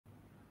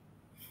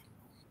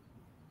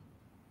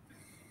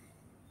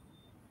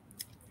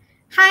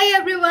Hi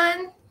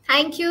everyone.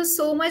 Thank you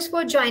so much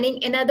for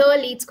joining another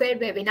LeadSquared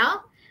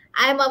webinar.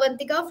 I am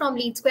Avantika from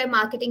LeadSquare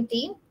marketing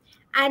team,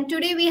 and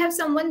today we have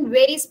someone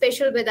very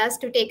special with us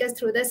to take us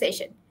through the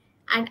session.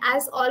 And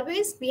as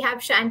always, we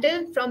have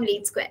Chantal from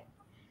LeadSquare.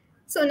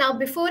 So now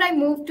before I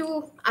move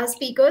to our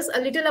speakers, a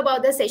little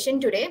about the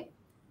session today.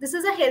 This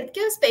is a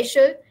healthcare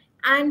special,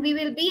 and we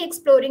will be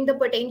exploring the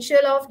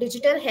potential of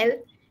digital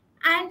health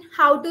and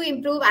how to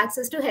improve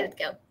access to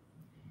healthcare.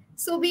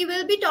 So we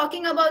will be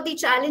talking about the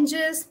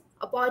challenges,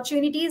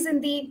 opportunities in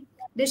the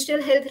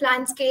digital health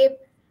landscape,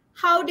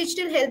 how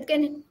digital health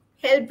can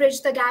help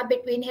bridge the gap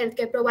between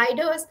healthcare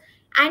providers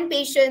and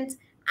patients,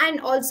 and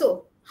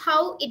also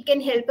how it can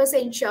help us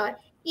ensure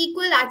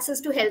equal access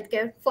to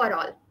healthcare for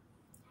all.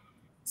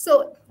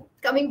 So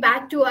coming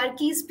back to our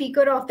key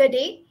speaker of the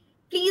day,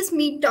 please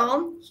meet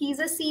Tom. He's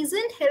a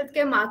seasoned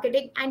healthcare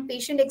marketing and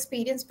patient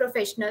experience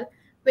professional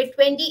with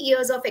 20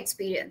 years of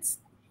experience.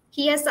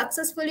 He has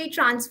successfully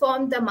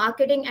transformed the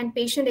marketing and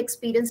patient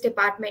experience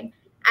department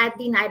at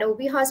the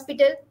Nairobi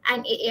Hospital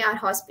and AAR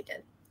Hospital.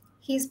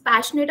 He's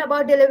passionate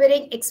about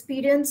delivering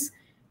experience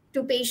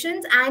to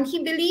patients, and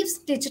he believes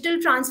digital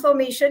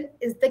transformation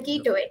is the key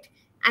to it.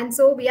 And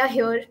so we are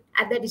here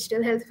at the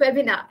Digital Health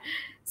Webinar.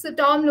 So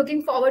Tom,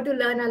 looking forward to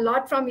learn a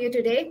lot from you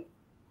today.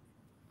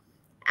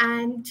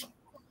 And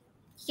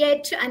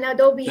yet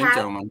another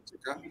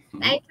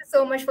Thank you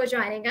so much for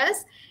joining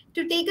us.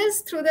 To take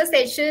us through the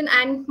session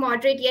and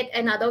moderate yet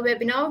another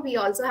webinar, we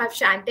also have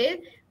Chantal,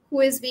 who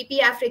is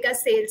VP Africa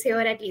Sales here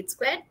at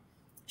LeadSquared.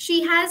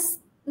 She has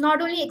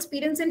not only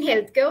experience in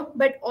healthcare,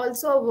 but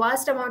also a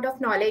vast amount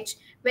of knowledge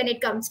when it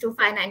comes to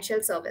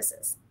financial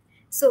services.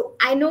 So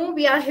I know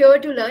we are here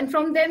to learn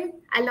from them.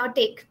 I'll not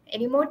take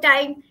any more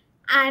time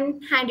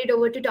and hand it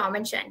over to Tom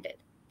and Chantal.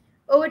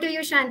 Over to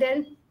you,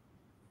 Chantal.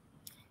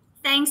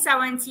 Thanks,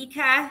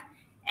 Awantika.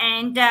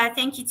 And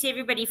thank you to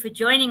everybody for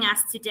joining us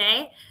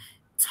today.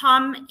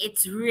 Tom,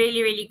 it's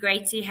really, really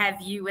great to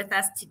have you with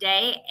us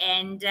today.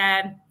 And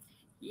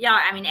yeah,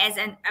 I mean, as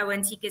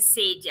Awantika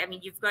said, I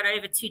mean, you've got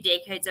over 2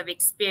 decades of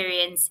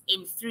experience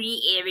in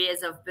 3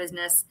 areas of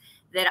business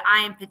that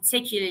I am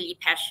particularly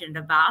passionate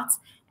about.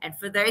 And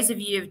for those of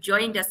you who have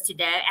joined us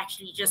today,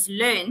 actually just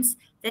learned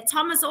that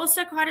Tom is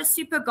also quite a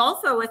super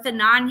golfer with a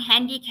 9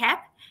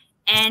 handicap.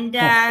 And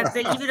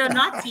believe it or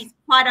not, he's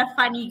quite a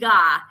funny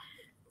guy.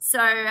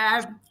 So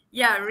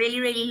yeah,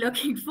 really, really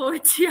looking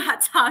forward to our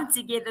time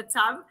together,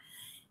 Tom.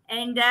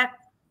 And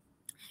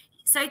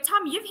so,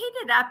 Tom, you've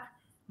headed up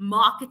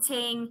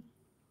marketing,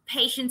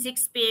 patient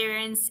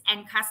experience,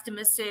 and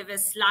customer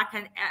service, like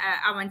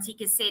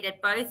Awantika said, at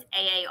both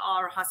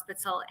AAR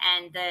Hospital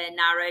and the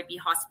Nairobi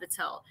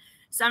Hospital.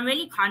 So I'm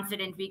really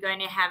confident we're going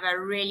to have a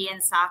really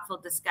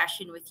insightful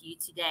discussion with you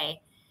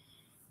today.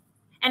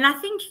 And I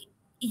think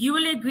you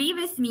will agree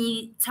with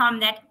me,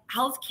 Tom, that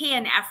healthcare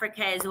in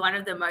Africa is one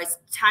of the most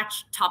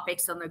touched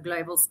topics on the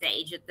global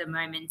stage at the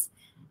moment.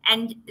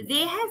 And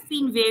there have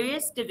been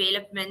various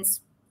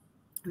developments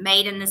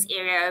made in this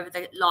area over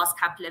the last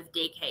couple of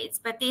decades,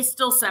 but there's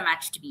still so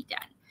much to be done.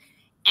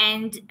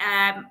 And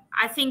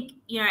I think,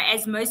 you know,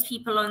 as most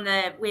people on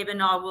the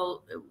webinar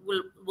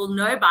will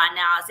know by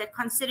now, is that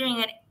considering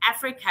that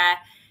Africa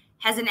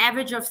has an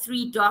average of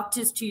 3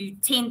 doctors to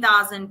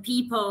 10,000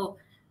 people,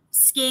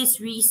 scarce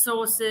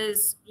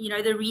resources, you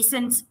know, the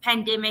recent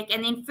pandemic,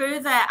 and then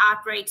further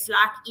outbreaks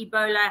like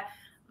Ebola.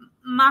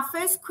 My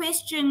first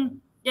question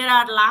that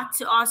I'd like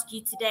to ask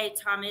you today,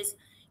 Tom, is,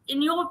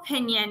 in your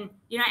opinion,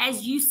 you know,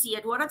 as you see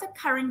it, what are the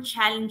current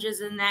challenges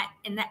in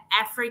the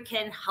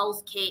African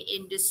healthcare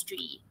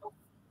industry?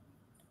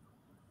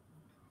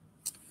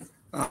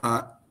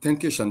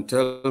 Thank you,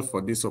 Chantal,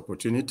 for this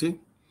opportunity.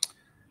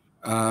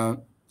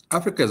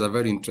 Africa is a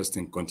very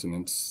interesting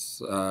continent.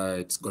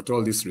 It's got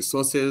all these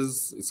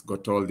resources. It's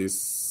got all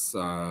these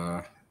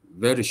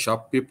very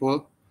sharp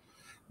people,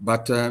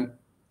 but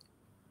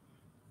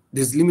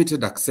there's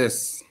limited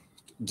access,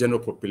 general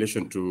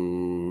population,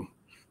 to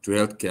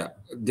healthcare.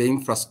 The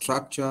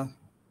infrastructure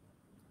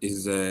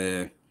is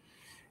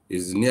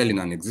nearly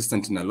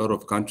non-existent in a lot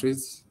of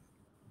countries.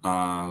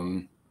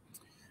 The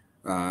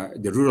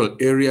rural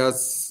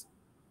areas,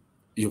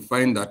 you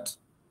find that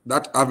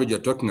average you're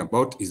talking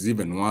about is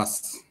even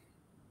worse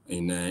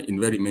in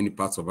very many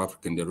parts of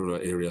Africa, in the rural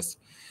areas.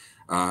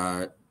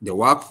 The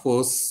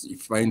workforce, you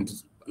find,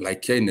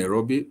 like here in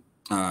Nairobi,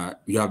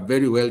 you have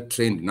very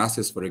well-trained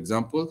nurses, for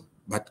example,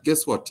 but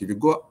guess what? If you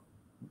go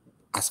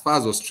as far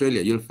as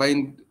Australia, you'll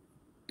find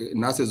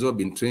nurses who have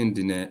been trained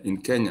in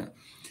Kenya.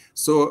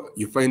 So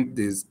you find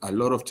there's a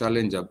lot of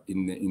challenge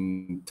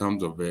in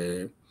terms of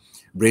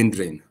brain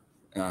drain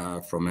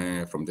from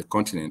the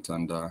continent,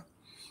 and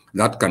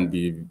that can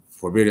be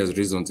for various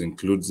reasons,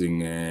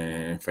 including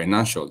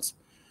financials.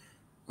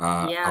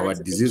 Our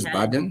disease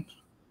burden,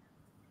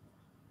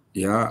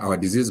 our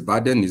disease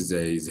burden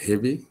is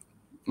heavy.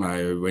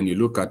 When you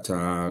look at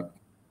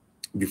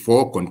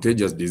before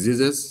contagious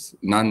diseases,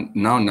 now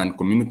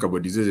non-communicable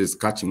diseases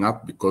catching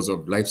up because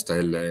of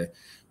lifestyle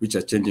which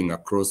are changing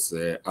across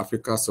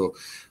Africa. So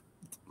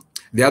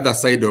the other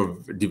side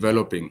of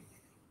developing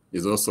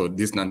is also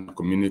these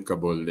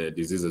non-communicable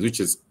diseases, which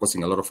is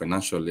causing a lot of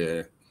financial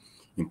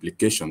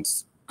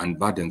implications and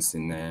burdens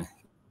in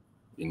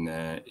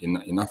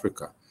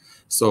Africa.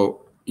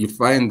 So you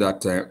find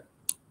that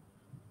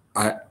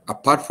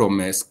apart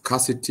from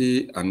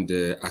scarcity and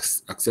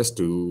access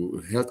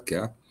to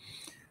healthcare,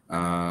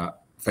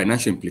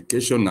 financial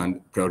implication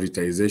and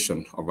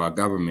prioritization of our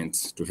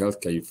governments to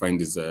healthcare, you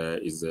find is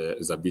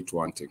a bit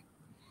wanting.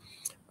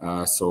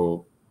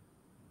 So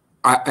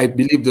I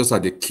believe those are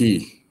the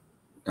key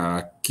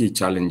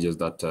challenges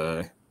that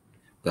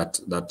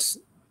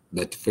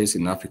face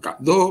in Africa.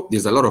 Though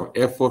there's a lot of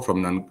effort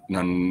from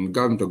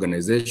non-government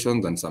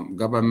organizations and some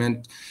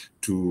government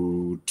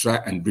to try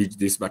and bridge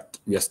this, but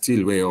we are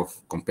still way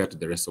off compared to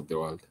the rest of the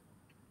world.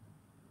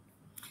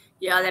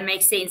 Yeah, that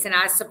makes sense. And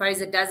I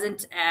suppose it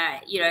doesn't,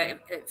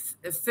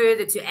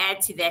 further to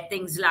add to that,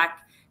 things like,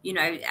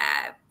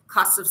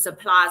 costs of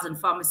supplies and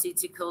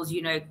pharmaceuticals,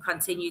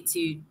 continue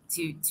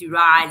to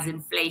rise,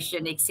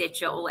 inflation,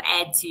 etc., all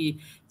add to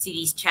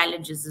these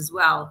challenges as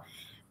well.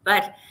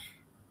 But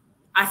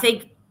I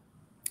think,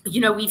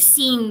 we've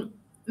seen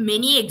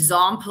many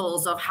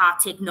examples of how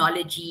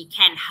technology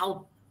can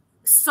help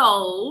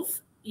solve,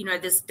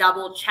 this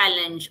double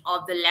challenge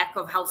of the lack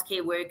of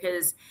healthcare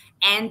workers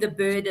and the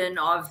burden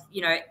of,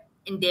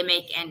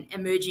 endemic and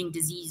emerging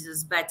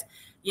diseases. But,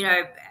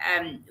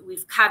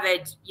 we've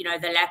covered,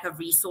 the lack of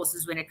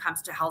resources when it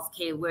comes to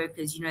healthcare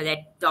workers,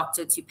 that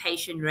doctor to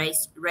patient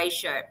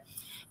ratio.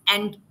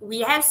 And we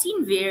have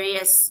seen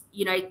various,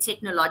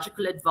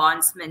 technological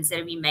advancements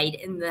that we made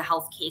in the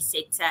healthcare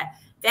sector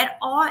that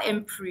are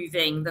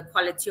improving the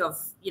quality of,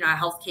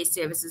 healthcare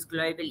services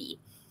globally.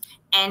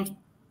 And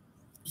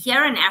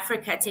here in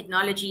Africa,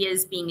 technology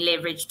is being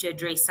leveraged to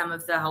address some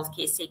of the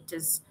healthcare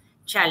sector's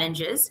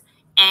challenges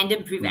and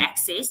improve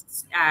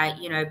access,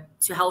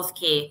 to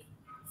healthcare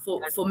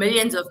for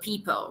millions of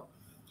people.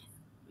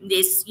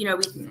 There's,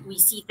 we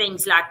see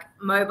things like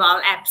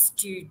mobile apps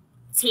to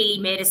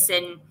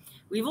telemedicine.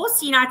 We've all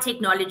seen how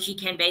technology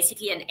can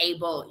basically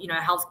enable,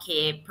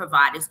 healthcare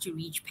providers to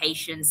reach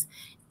patients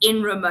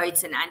in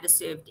remote and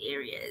underserved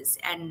areas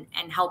and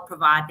help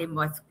provide them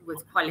with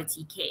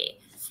quality care.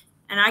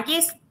 And I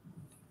guess,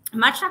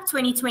 much like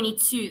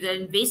 2022, the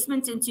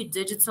investment into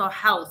digital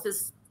health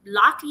is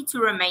likely to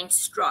remain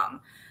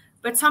strong.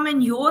 But Tom,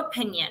 in your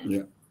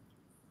opinion,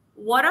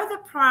 what are the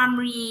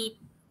primary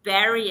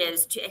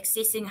barriers to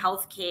accessing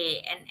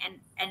healthcare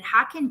and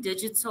how can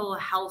digital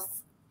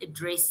health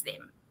address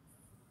them?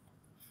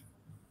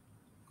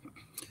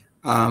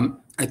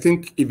 I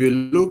think if you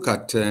look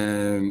at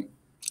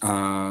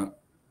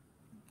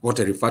what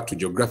I refer to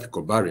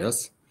geographical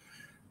barriers,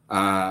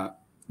 then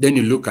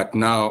you look at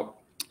now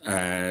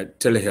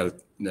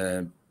telehealth.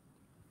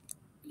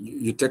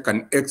 You take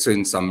an X-ray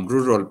in some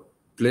rural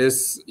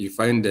place, you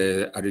find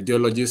a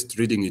radiologist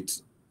reading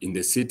it in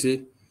the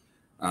city.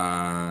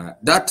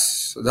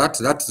 That's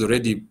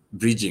already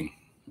bridging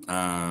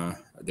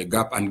the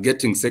gap and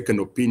getting second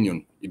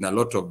opinion in a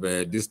lot of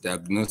this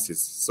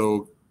diagnosis.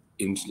 So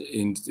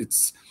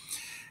it's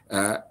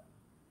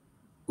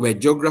where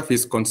geography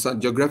is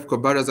concerned, geographical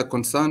barriers are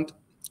concerned,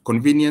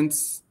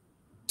 convenience,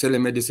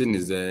 telemedicine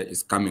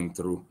is coming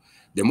through.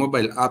 The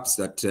mobile apps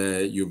that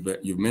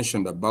you've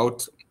mentioned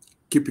about,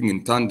 keeping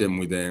in tandem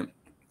with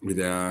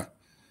the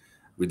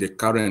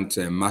current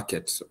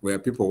market, where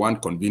people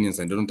want convenience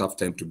and they don't have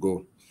time to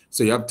go.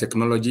 So you have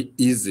technology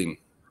easing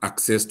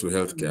access to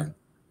healthcare.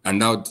 And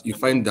now you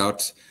find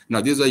out,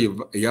 now this is where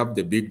you have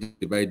the big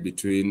divide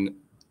between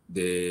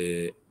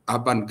the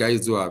urban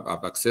guys who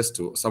have access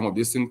to some of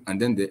these things,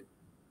 and then the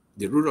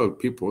rural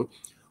people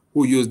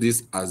who use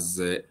this as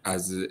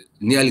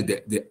nearly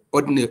the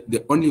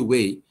only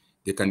way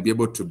they can be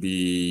able to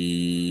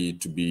be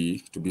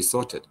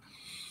sorted.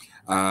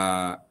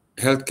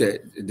 Healthcare,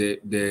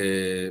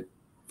 the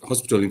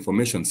hospital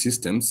information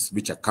systems,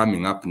 which are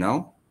coming up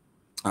now,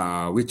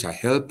 which are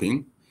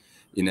helping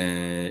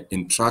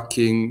in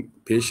tracking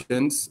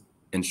patients,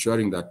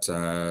 ensuring that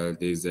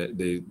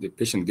the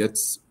patient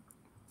gets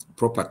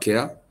proper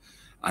care,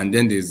 and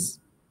then there's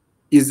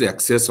easy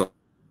access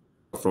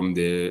from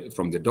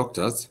the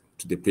doctors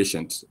to the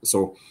patient.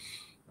 So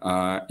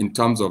in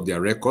terms of their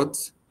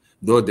records,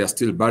 though there are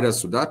still barriers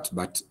to that,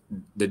 but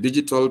the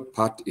digital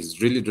part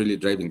is really, really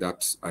driving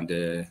that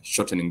and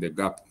shortening the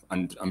gap.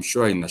 And I'm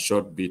sure in a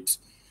short bit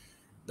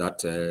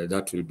that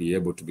will be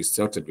able to be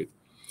sorted with.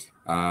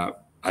 A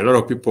lot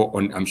of people,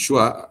 I'm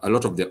sure a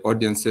lot of the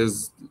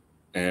audiences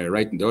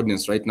right in the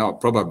audience right now,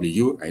 probably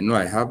you, I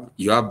know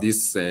you have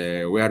these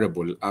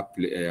wearable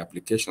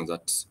applications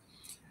that,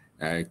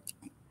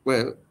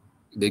 well,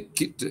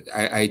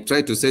 I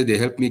try to say they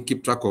help me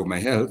keep track of my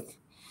health,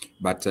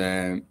 but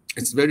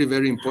it's very,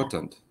 very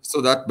important,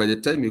 so that by the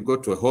time you go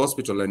to a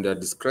hospital and they're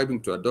describing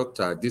to a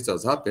doctor this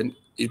has happened,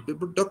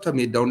 the doctor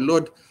may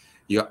download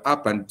your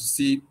app and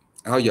see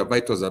how your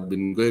vitals have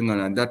been going on,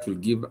 and that will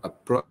give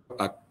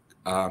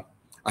a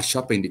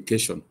sharp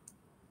indication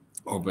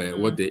of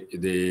what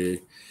the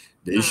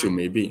issue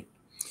may be.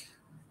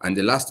 And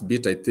the last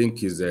bit, I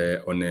think, is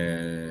on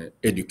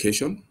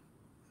education.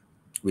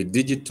 with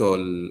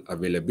digital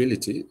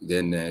availability,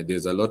 then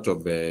there's a lot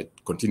of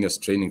continuous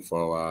training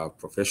for our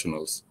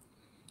professionals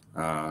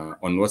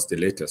on what's the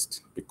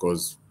latest,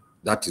 because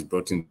that is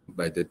brought in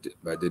by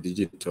the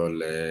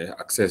digital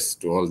access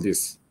to all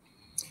this.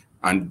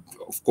 And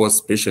of course,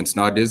 patients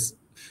nowadays,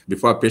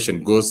 before a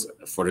patient goes,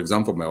 for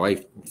example, my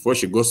wife, before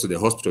she goes to the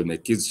hospital with my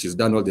kids, she's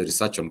done all the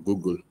research on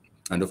Google.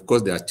 And of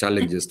course, there are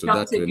challenges to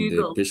that when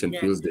the patient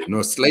feels they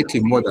know slightly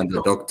more than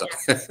the doctor.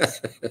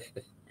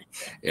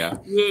 Yeah.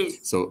 Yes.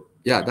 So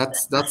yeah,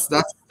 that's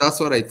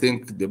what I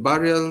think, the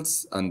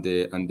barriers and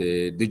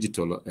the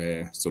digital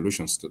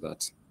solutions to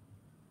that.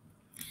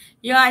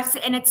 Yeah,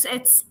 and it's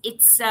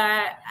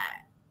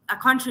I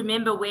can't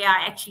remember where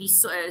I actually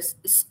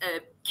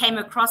came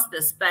across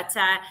this, but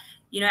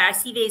you know, I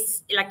see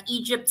there's, like,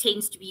 Egypt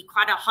tends to be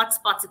quite a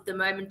hotspot at the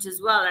moment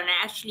as well. And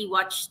I actually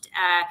watched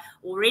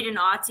or read an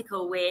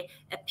article where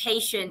a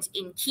patient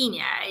in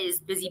Kenya is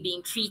busy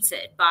being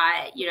treated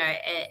by, you know,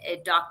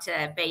 a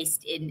doctor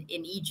based in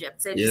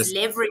Egypt. So Yes. just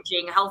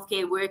leveraging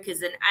healthcare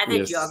workers in other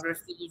Yes.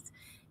 geographies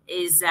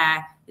is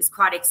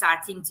quite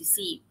exciting to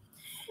see.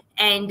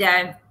 And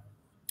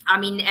I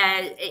mean,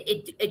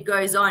 it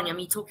goes on. I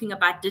mean, talking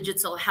about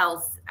digital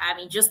health, I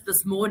mean, just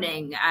this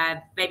morning,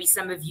 maybe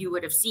some of you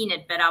would have seen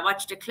it, but I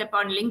watched a clip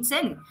on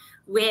LinkedIn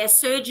where a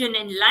surgeon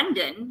in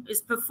London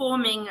is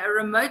performing a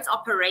remote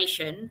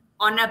operation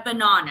on a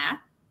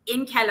banana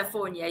in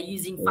California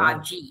using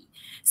 5G.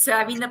 So,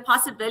 I mean, the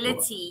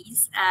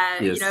possibilities,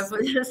 Yes. you know,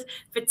 for this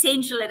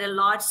potential at a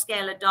large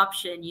scale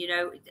adoption, you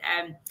know,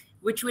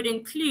 which would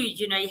include,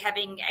 you know,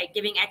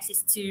 giving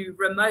access to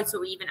remote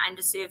or even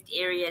underserved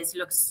areas,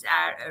 looks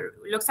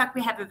like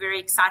we have a very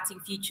exciting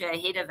future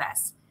ahead of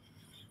us.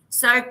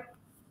 So,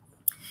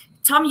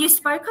 Tom, you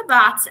spoke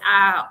about,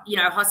 you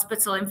know,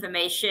 hospital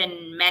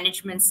information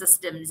management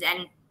systems,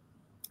 and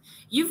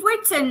you've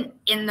worked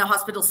in the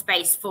hospital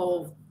space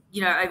for,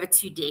 you know, over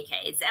 2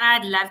 decades, and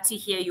I'd love to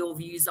hear your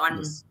views on,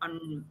 Yes.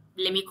 on,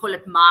 let me call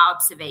it, my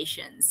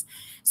observations.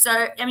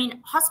 So, I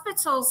mean,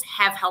 hospitals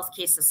have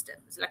healthcare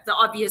systems, like the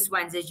obvious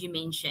ones, as you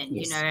mentioned,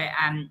 Yes. you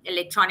know,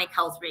 electronic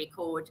health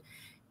record,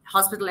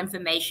 hospital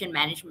information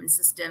management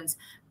systems.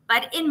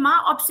 But in my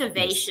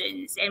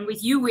observations, and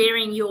with you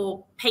wearing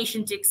your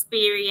patient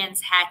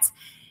experience hat,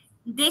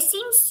 there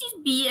seems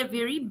to be a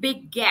very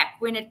big gap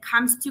when it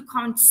comes to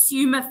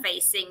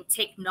consumer-facing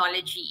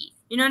technology.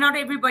 You know, not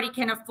everybody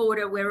can afford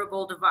a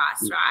wearable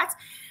device, right?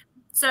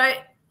 So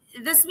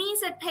this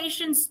means that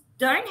patients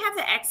don't have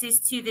the access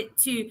to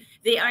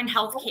their own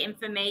healthcare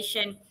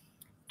information.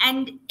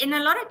 And in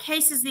a lot of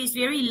cases, there's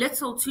very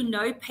little to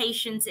no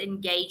patient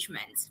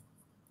engagement.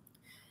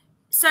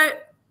 So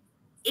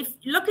if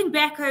looking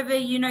back over,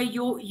 you know,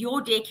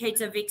 your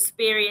decades of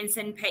experience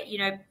and, you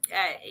know,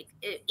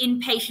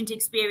 inpatient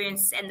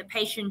experience and the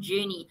patient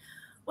journey,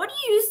 what do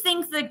you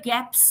think the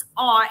gaps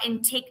are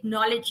in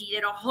technology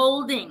that are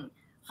holding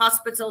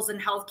hospitals and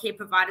healthcare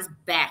providers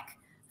back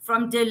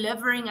from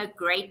delivering a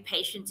great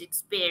patient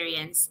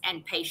experience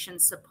and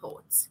patient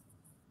support?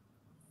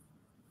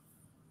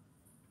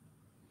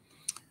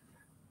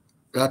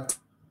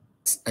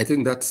 I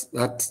think that's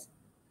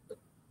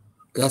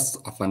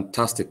a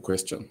fantastic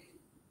question.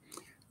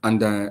 And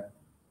the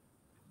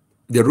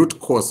root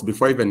cause,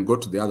 before I even go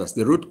to the others,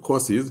 the root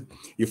cause is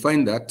you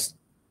find that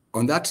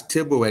on that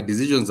table where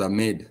decisions are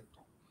made,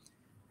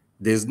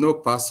 there's no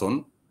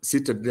person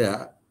seated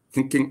there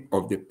thinking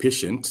of the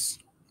patient,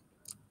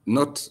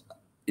 not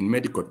in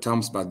medical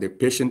terms, but the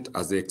patient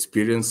as they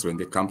experience when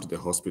they come to the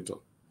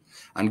hospital.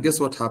 And guess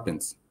what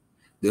happens?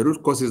 The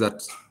root cause is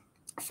that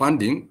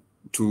funding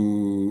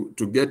to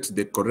get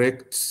the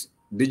correct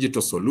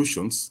digital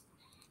solutions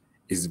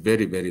is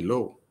very, very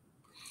low.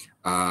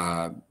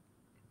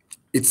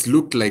 It's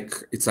looked like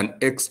it's an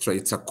extra,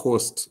 it's a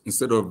cost,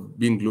 instead of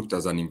being looked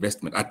as an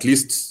investment. At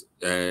least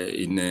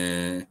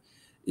in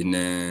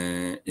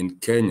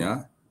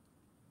Kenya,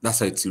 that's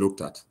how it's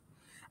looked at.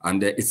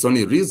 And it's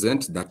only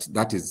recent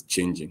that is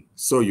changing.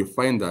 So you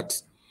find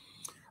that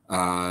there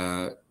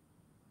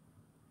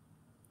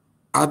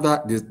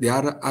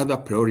are other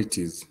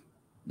priorities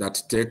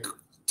that take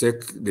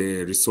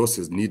the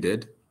resources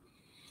needed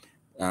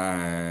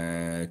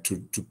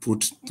to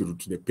put to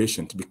the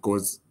patient,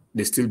 because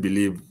they still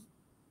believe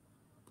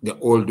the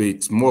old way,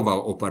 it's more of an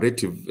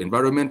operative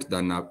environment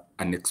than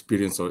an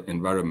experiential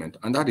environment.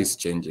 And that is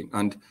changing.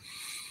 And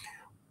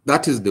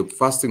that is the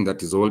first thing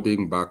that is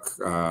holding back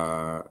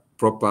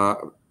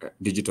proper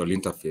digital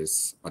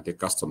interface at the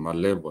customer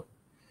level.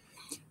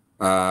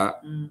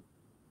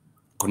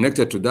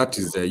 Connected to that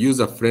is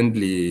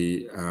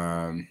user-friendly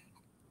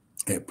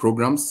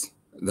programs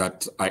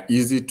that are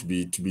easy to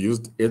be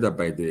used either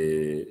by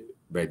the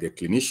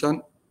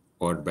clinician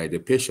or by the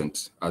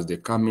patient as they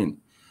come in.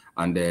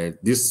 And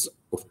this,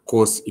 of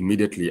course,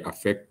 immediately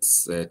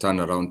affects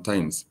turnaround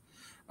times.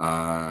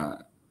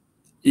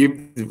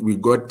 If we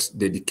got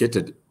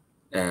dedicated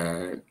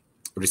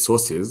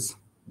resources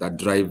that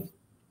drive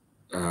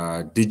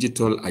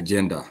digital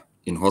agenda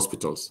in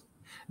hospitals,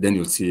 then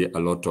you'll see a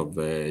lot of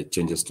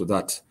changes to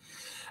that.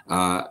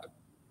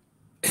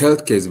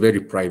 Healthcare is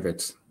very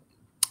private.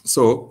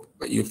 So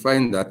you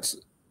find that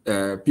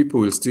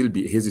people will still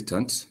be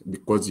hesitant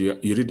because you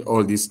read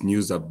all this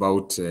news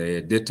about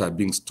data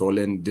being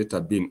stolen, data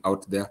being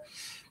out there.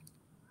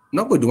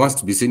 Nobody wants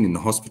to be seen in the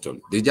hospital.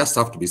 They just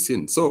have to be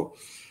seen. So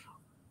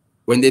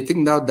when they think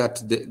now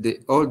that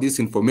all this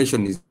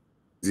information is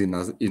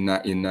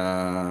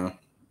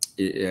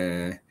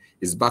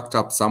is backed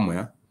up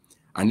somewhere,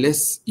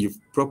 unless you've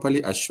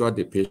properly assured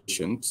the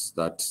patients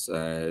that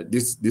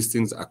these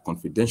things are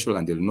confidential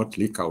and they'll not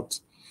leak out,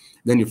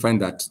 then you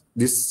find that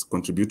this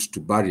contributes to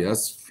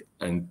barriers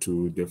and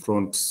to the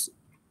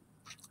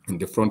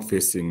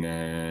front-facing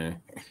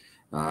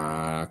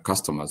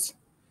customers.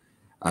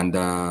 And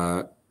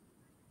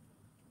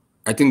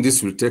I think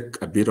this will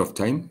take a bit of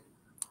time.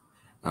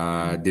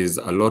 There's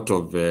a lot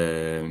of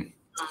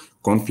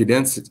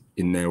confidence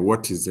in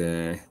what is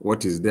there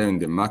in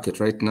the market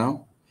right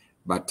now.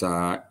 But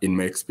in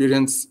my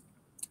experience,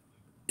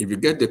 if you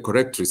get the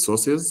correct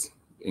resources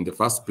in the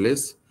first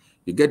place,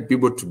 you get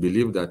people to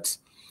believe that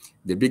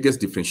the biggest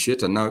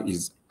differentiator now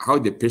is how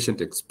the patient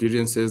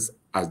experiences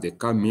as they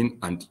come in.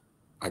 And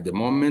at the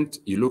moment,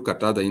 you look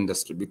at other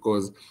industry,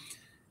 because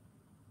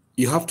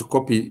you have to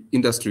copy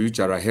industry which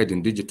are ahead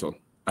in digital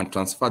and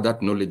transfer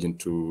that knowledge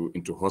into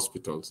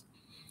hospitals.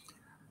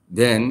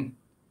 Then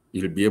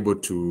you'll be able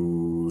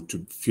to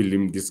fill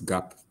in this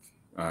gap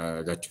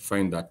that you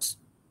find that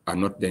are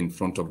not there in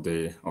front of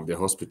the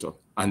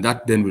hospital. And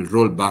that then will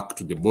roll back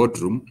to the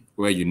boardroom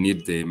where you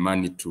need the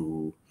money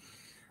to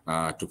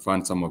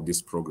fund some of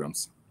these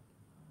programs.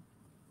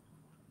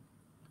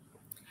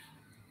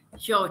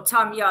 Sure,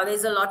 Tom. Yeah,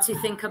 there's a lot to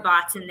think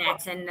about in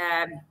that, and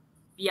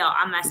yeah,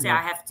 I must say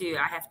I have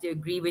to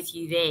agree with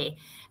you there.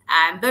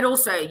 But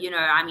also, you know,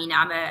 I mean,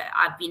 I'm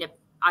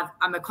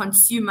a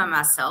consumer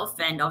myself,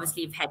 and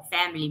obviously I've had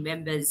family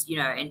members, you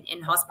know,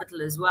 in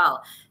hospital as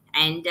well.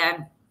 And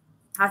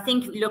I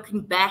think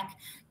looking back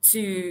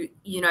to,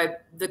 you know,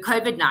 the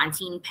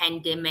COVID-19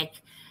 pandemic,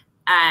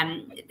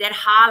 that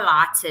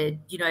highlighted,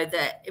 you know,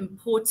 the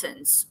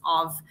importance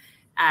of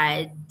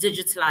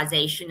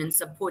digitalization and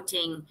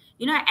supporting,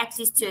 you know,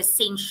 access to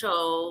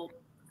essential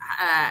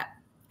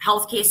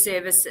healthcare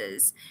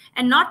services,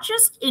 and not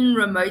just in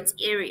remote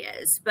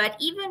areas, but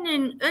even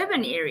in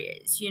urban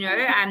areas. You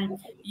know,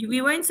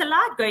 we weren't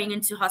allowed going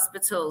into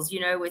hospitals,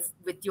 you know, with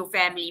your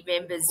family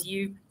members.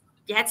 You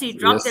had to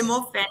drop them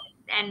off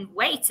and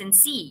wait and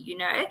see, you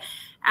know.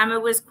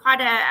 It was quite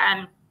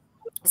a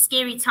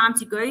scary time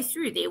to go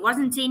through. There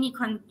wasn't any,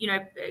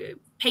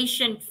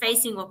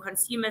 patient-facing or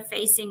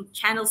consumer-facing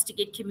channels to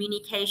get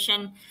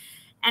communication.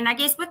 And I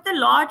guess with the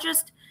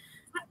largest,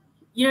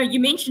 you know, you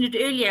mentioned it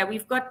earlier,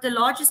 we've got the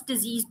largest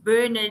disease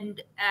burden,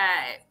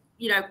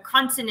 you know,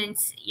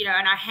 continents, you know,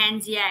 in our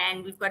hands here,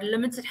 and we've got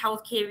limited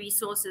healthcare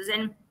resources.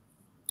 And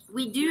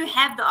we do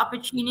have the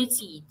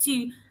opportunity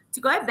to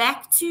go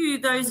back to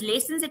those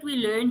lessons that we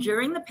learned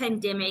during the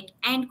pandemic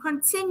and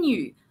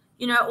continue,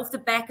 you know, off the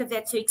back of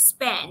that, to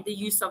expand the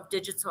use of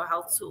digital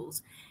health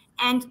tools.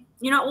 And,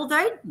 you know,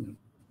 although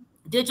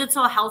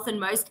digital health in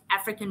most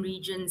African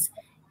regions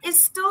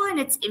is still in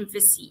its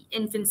infancy,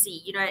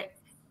 you know,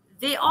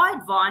 there are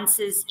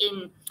advances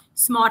in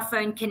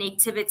smartphone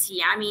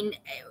connectivity. I mean,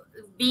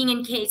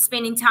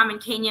 spending time in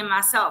Kenya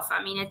myself,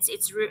 I mean,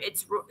 it's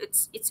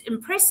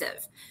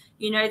impressive.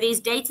 You know, there's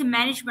data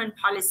management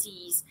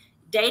policies,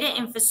 data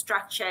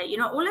infrastructure, you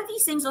know, all of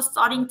these things are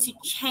starting to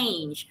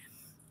change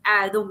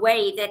the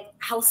way that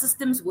health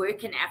systems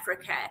work in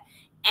Africa.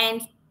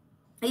 And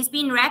there's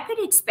been rapid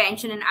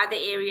expansion in other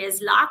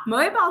areas like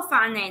mobile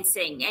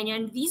financing. And, you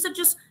know, this is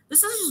just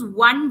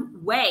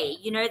one way,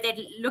 you know, that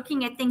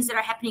looking at things that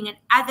are happening in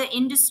other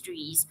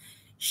industries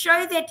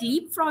show that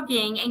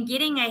leapfrogging and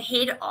getting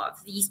ahead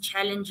of these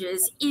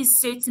challenges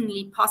is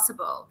certainly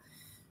possible.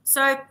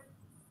 So,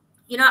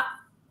 you know,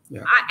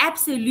 I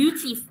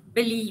absolutely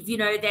believe, you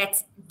know,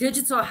 that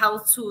digital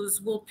health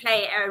tools will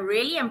play a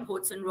really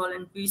important role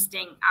in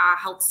boosting our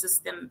health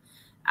system,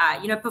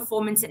 you know,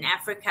 performance in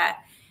Africa.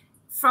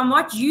 From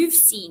what you've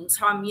seen,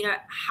 Tom, you know,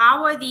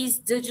 how are these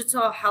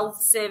digital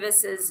health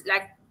services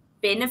like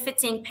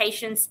benefiting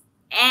patients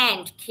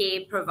and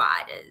care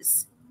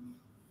providers?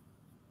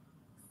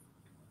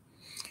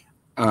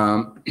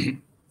 I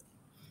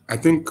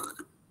think,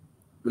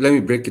 let me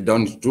break it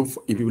down.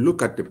 If you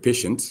look at the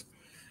patients,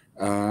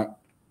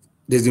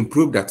 there's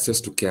improved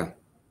access to care,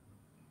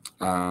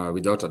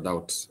 without a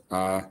doubt.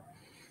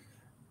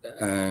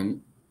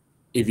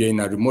 If you're in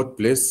a remote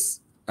place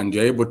and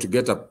you're able to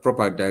get a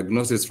proper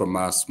diagnosis from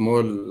a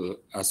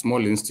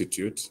small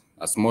institute,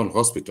 a small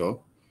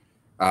hospital,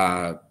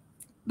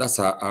 that's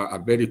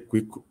a very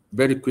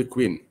quick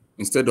win.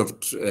 Instead of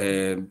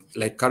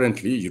like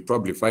currently, you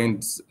probably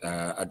find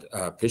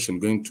a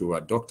patient going to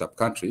a doctor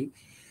country.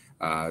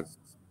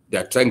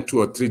 They're trying 2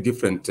 or 3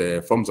 different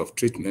forms of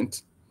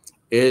treatment.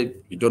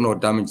 You don't know what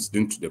damage is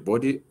doing to the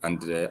body,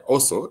 and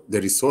also the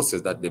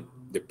resources that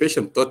the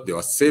patient thought they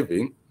were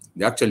saving,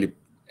 they actually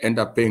end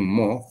up paying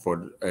more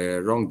for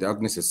wrong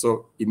diagnosis.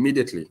 So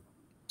immediately,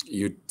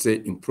 you'd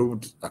say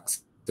improved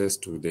access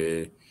to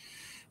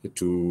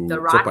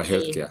proper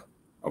healthcare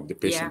of the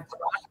patient.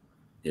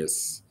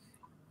 Yes.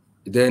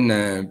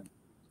 Then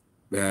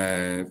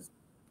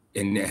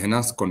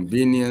enhanced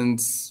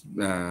convenience,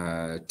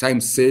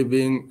 time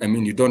saving. I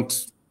mean, you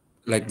don't,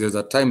 like, there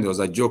was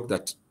a joke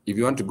that if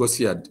you want to go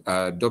see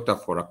a doctor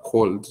for a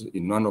cold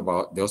in one of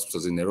the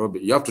hospitals in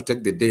Nairobi, you have to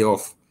take the day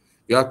off.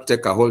 You have to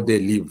take a whole day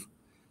leave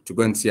to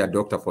go and see a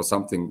doctor for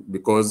something,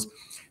 because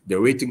the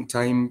waiting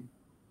time,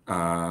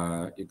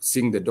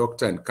 seeing the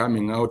doctor and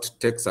coming out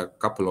takes a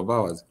couple of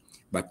hours.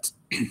 But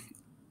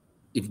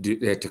if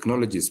the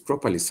technology is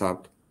properly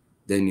served,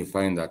 then you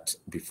find that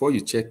before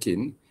you check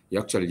in,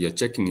 you're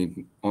checking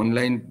in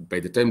online. By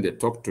the time they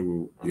talk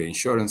to your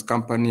insurance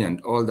company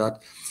and all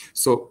that,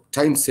 so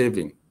time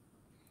saving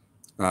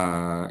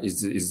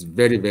is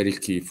very, very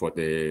key for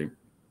the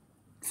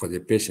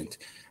patient.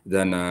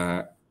 Then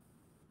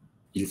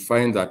you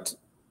find that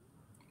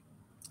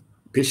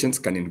patients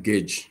can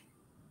engage.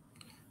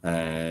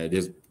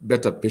 There's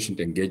better patient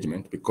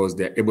engagement because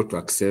they're able to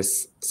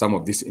access some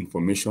of this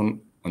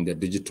information on their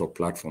digital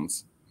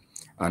platforms,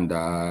 and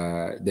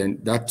then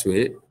that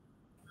way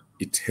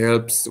it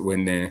helps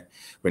when they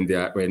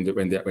are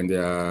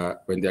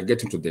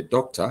getting to the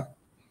doctor.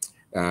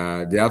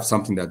 They have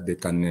something that they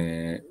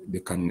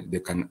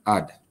can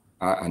add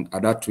and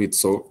add to it,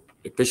 so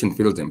the patient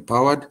feels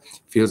empowered,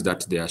 feels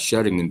that they are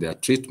sharing in their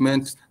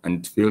treatment,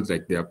 and feels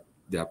like they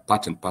are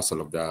part and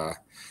parcel of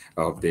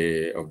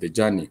the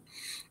journey.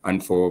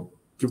 And for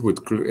people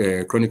with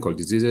chronic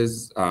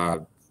diseases,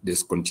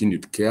 there's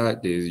continued care.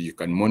 You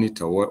can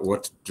monitor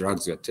what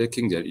drugs you're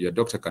taking. Your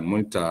doctor can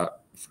monitor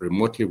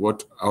remotely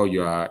how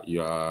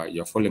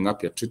you're following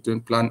up your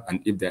treatment plan,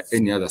 and if there are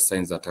any other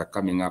signs that are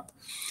coming up.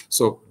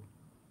 So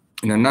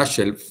in a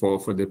nutshell,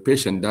 for the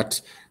patient,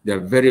 that there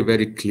are very,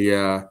 very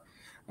clear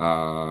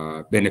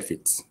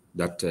benefits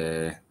that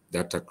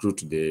accrue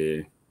to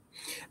the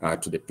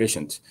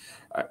patient.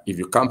 If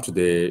you come to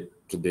the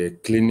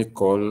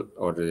clinical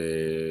or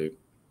the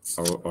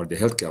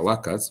healthcare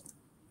workers,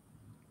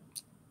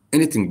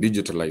 anything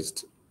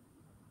digitalized.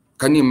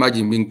 Can you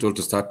imagine being told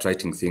to start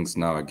writing things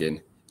now again?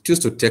 It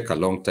used to take a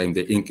long time.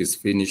 The ink is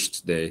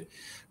finished, the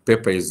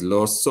paper is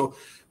lost. So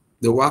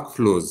the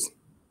workflows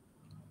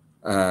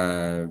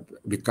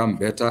become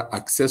better.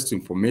 Access to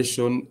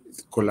information,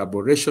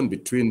 collaboration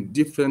between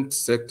different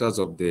sectors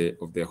of the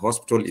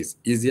hospital is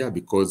easier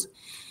because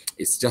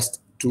it's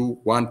just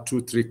 1,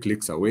 2, 3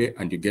 clicks away,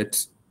 and you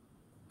get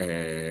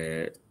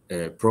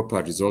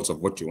proper results of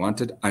what you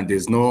wanted, and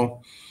there's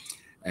no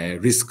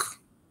risk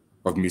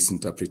of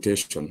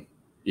misinterpretation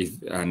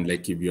if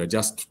you are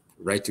just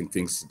writing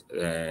things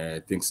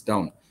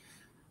down.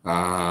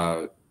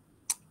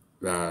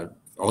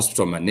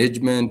 Hospital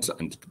management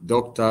and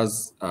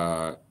doctors,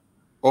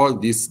 all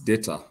this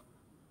data,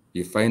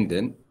 you find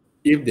then,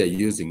 if they're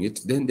using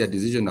it, then their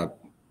decisions are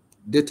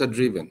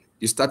data-driven.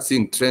 You start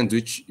seeing trends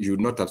which you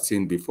would not have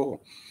seen before,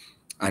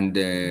 and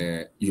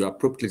you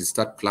appropriately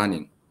start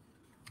planning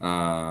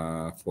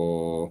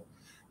for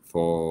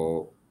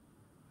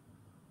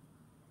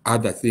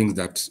other things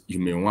that you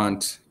may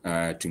want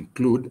to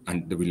include,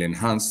 and they will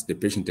enhance the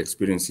patient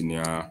experience in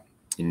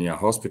your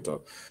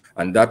hospital.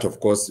 And that, of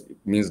course,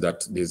 means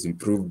that there's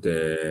improved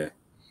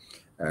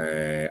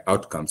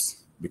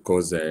outcomes,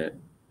 because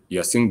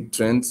you're seeing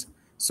trends.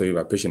 So if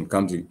a patient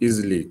comes, you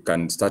easily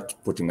can start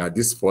putting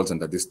this falls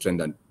under this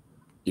trend, and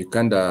you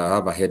kind of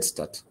have a head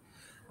start.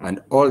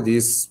 And all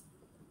this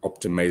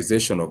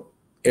optimization of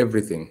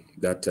everything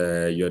that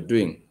you're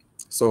doing.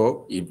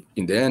 So if,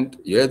 in the end,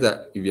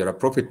 if you're a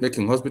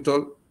profit-making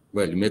hospital,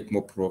 well, you make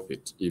more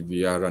profit. If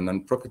you are a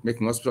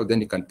non-profit-making hospital,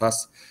 then you can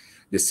pass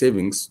the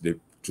savings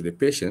to the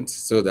patients,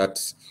 so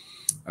that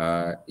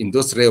in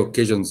those rare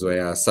occasions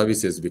where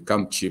services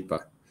become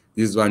cheaper,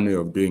 this is one way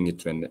of doing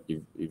it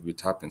if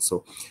it happens.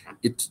 So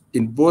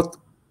in both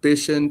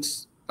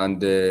patients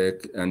and the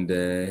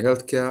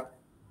healthcare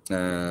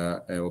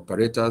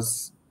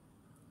operators,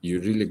 you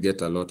really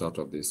get a lot out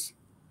of this.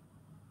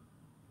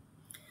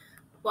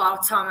 Wow,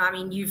 Tom, I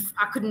mean,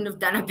 I couldn't have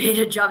done a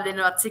better job than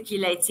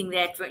articulating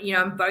that,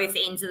 on both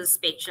ends of the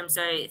spectrum.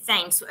 So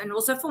thanks. And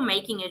also for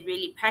making it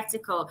really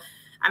practical.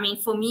 I mean,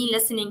 for me,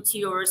 listening to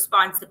your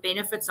response, the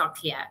benefits are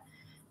clear.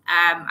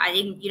 I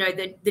think,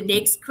 the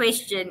next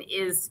question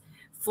is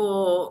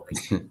for,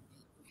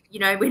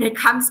 when it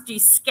comes to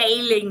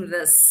scaling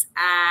this,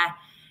 how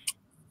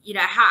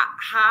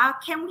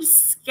can we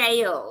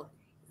scale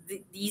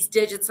these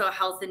digital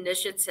health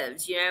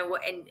initiatives,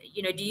 and,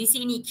 do you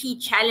see any key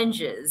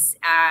challenges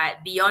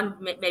beyond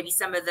maybe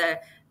some of the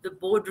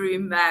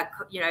boardroom,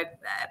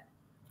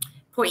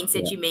 points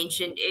that you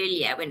mentioned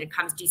earlier when it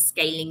comes to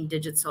scaling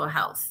digital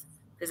health?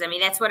 Because, I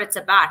mean, that's what it's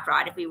about,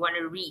 right? If we want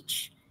to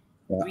reach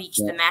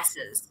the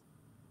masses.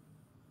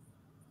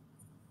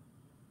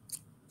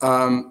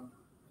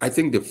 I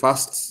think the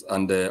first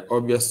and the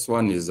obvious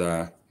one is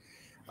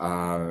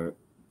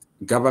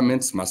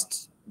governments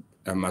must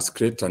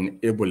create an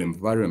able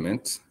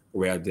environment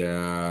where there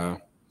are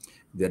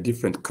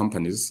different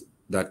companies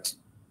that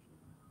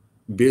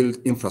build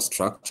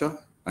infrastructure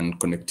and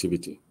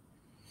connectivity.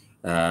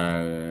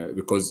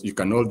 because you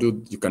can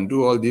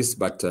do all this,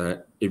 but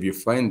if you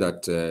find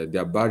that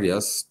there are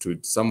barriers to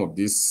some of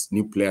these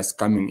new players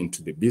coming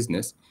into the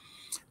business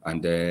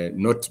and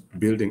not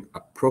building a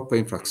proper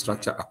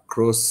infrastructure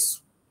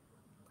across,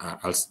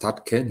 I'll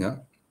start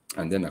Kenya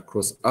and then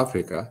across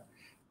Africa,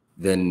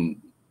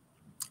 then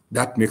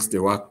that makes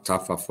the work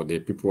tougher for the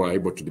people who are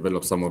able to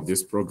develop some of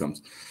these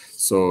programs.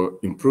 So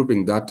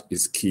improving that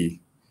is key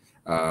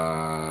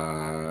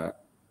to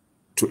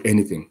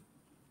anything.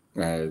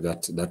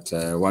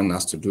 That one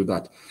has to do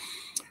that.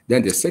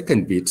 Then the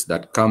second bit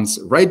that comes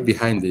right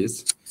behind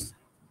this,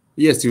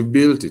 yes, you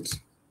built it,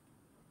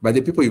 but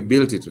the people you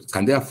built it,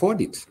 can they afford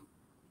it?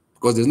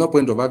 Because there's no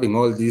point of having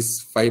all these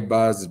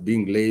fibers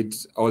being laid,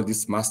 all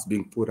this mass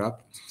being put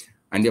up,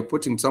 and you're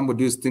putting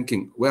somebody who's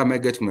thinking, where am I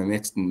getting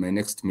my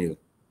next meal?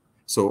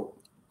 So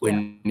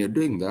when you're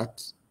doing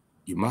that,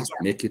 you must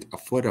make it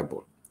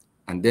affordable,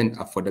 and then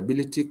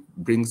affordability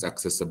brings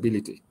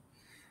accessibility.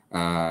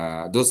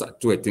 Those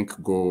two, I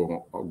think,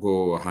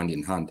 go hand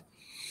in hand.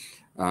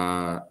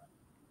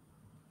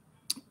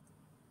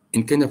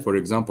 In Kenya, for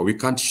example, we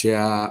can't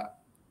share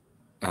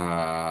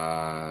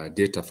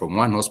data from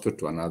one hospital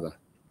to another.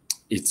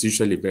 It's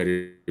usually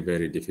very,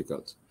 very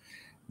difficult.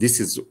 This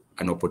is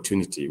an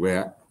opportunity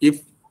where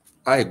if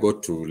I go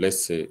to,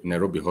 let's say,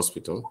 Nairobi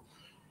Hospital,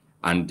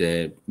 and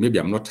maybe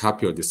I'm not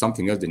happy or there's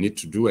something else they need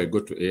to do, I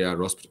go to AR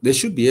Hospital, they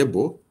should be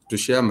able to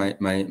share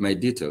my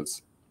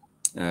details.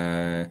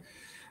 And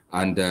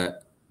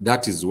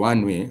that is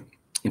one way.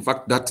 In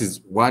fact, that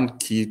is one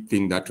key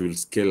thing that will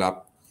scale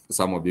up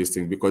some of these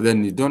things, because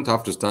then you don't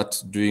have to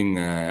start doing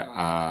an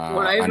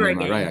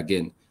MRI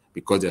again,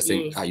 because they're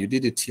saying, you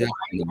did it here.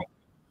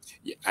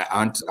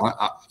 And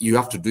you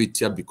have to do it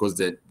here because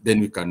then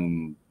we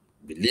can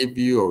believe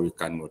you, or we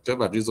can,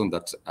 whatever reason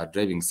that are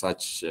driving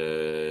such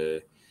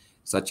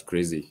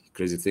crazy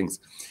things.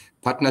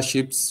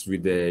 Partnerships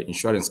with the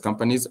insurance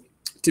companies.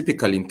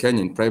 Typically in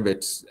Kenya, in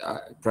private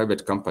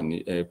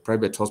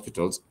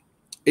hospitals,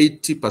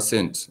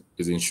 80%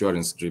 is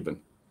insurance driven.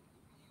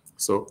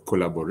 So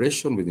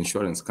collaboration with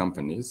insurance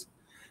companies,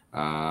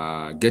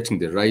 getting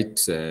the right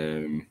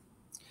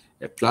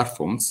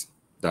platforms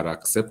that are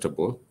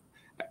acceptable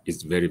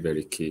is very,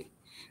 very key.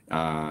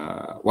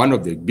 One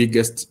of the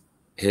biggest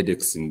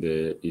headaches in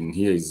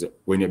here is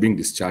when you're being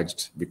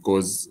discharged,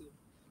 because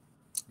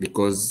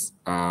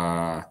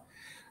the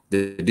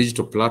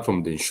digital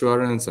platform, the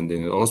insurance and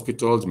the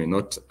hospitals may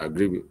not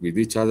agree with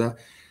each other.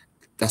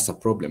 That's a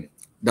problem.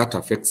 That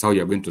affects how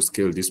you're going to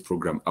scale this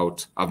program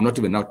out. I've not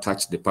even now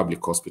touched the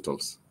public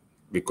hospitals,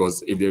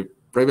 because if the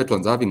private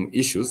ones are having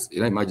issues, you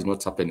know, imagine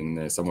what's happening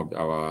in some of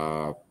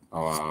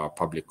our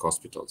public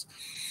hospitals.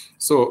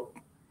 So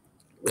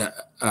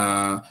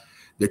the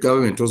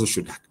government also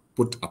should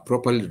put a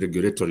proper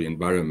regulatory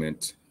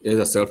environment,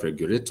 either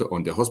self-regulator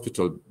on the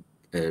hospital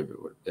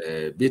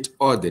bit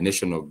or the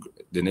national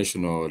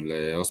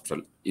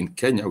hospital. In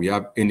Kenya, we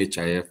have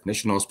NHIF,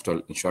 National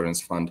Hospital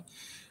Insurance Fund,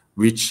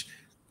 which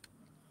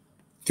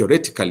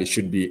theoretically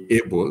should be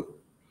able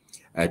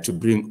to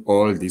bring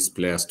all these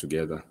players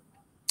together.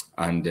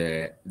 And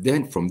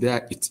then from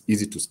there, it's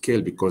easy to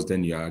scale, because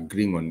then you are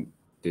agreeing on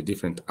the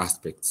different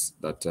aspects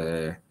that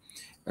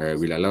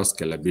will allow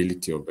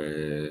scalability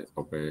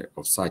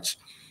of such.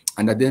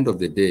 And at the end of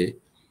the day,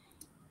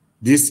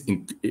 this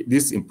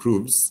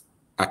improves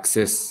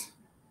access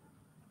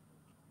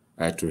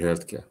to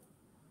healthcare.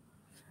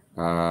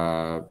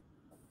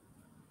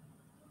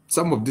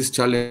 Some of these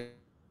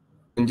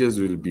challenges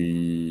will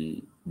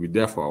be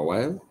there for a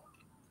while,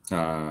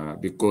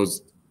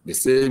 because the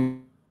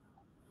same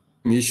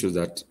issues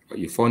that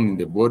you found in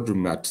the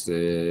boardroom at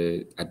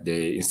the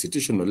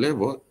institutional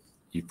level,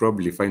 you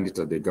probably find it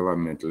at the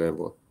government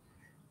level.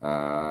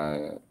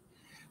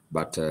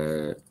 But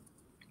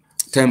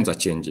times are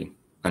changing,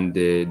 and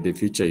the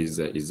future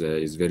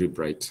is very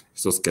bright.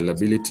 So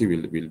scalability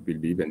will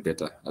be even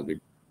better as we.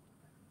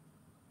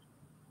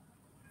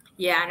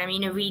 Yeah, and I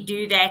mean, if we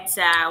do that,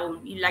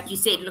 like you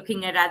said,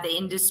 looking at other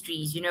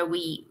industries, you know,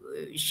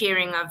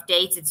 sharing of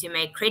data to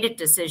make credit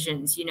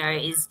decisions, you know,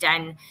 is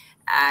done,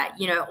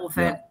 you know, off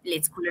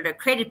let's call it a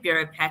credit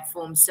bureau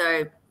platform.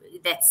 So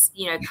that's,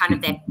 you know, kind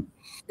of that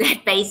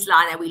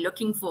baseline that we're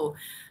looking for.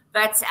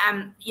 But,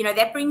 you know,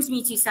 that brings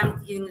me to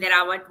something that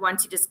I want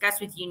to discuss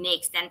with you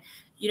next. And,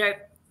 you know,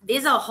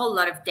 there's a whole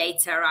lot of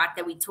data, right,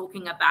 that we're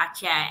talking about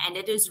here. And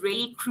it is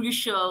really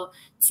crucial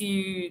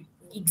to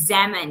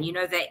examine, you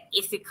know, the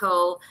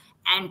ethical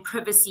and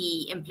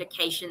privacy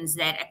implications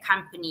that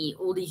accompany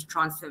all these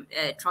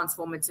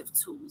transformative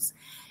tools.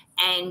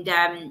 And,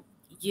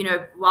 you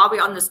know, while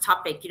we're on this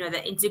topic, you know,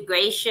 the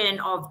integration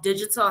of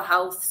digital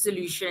health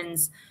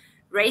solutions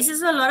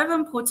raises a lot of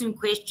important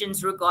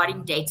questions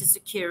regarding data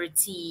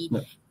security,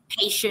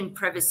 patient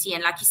privacy,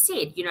 and like you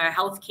said, you know,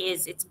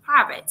 healthcare it's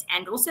private,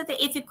 and also the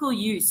ethical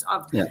use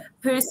of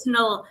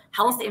personal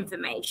health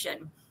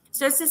information.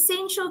 So it's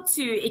essential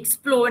to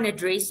explore and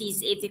address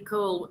these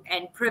ethical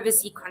and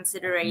privacy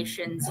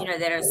considerations, you know,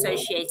 that are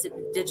associated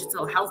with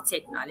digital health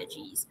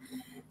technologies.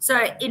 So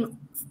in,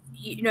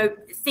 you know,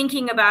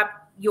 thinking about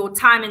your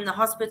time in the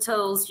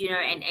hospitals, you know,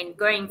 and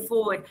going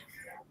forward,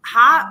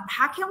 how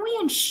can we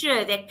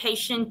ensure that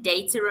patient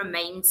data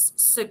remains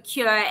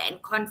secure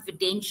and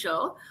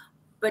confidential,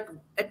 but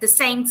at the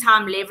same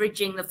time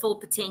leveraging the full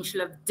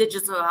potential of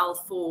digital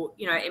health for,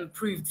 you know,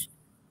 improved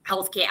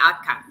healthcare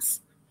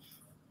outcomes?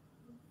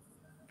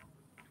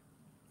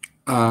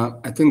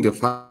 I think the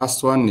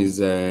first one is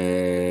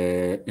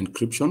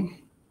encryption,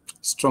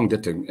 strong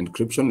data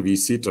encryption. We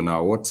see it on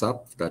our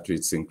WhatsApp that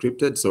it's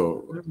encrypted.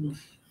 So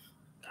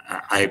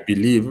I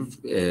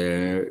believe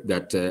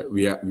that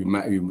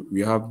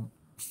we have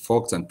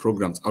folks and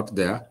programs out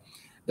there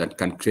that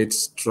can create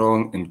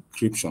strong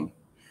encryption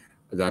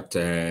that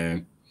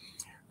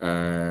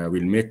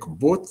will make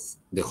both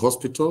the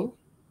hospital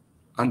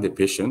and the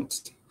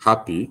patient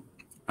happy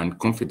and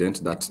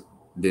confident that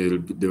there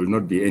will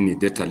not be any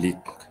data leak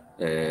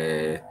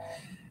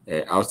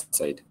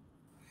outside.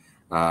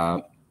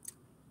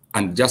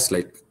 And just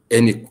like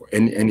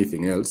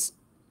anything else,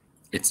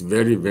 it's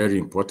very, very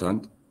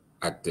important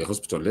at the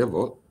hospital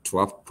level to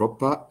have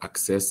proper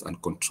access and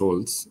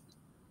controls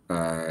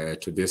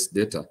to this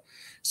data,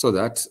 so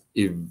that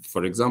if,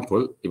 for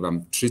example, if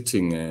I'm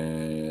treating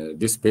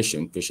this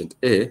patient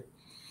A,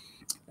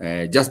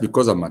 just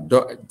because I'm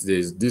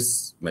there's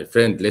this, my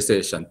friend, let's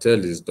say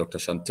Dr.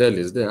 Chantel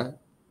is there,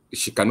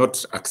 she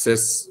cannot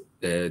access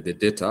the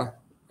data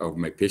of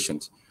my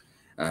patient.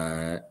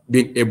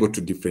 Being able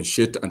to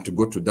differentiate and to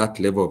go to that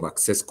level of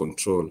access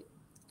control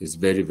is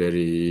very,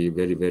 very,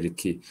 very, very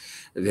key.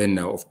 Then,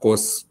 of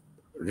course,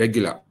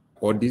 regular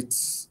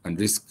audits and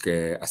risk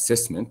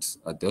assessment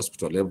at the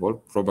hospital level,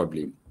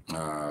 probably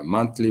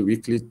monthly,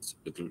 weekly.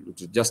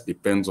 It just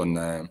depends on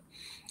your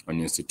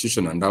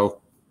institution and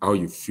how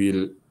you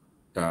feel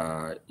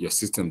your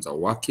systems are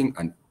working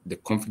and the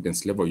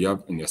confidence level you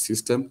have in your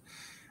system.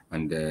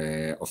 And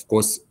of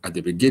course, at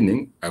the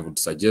beginning, I would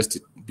suggest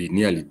it be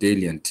nearly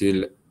daily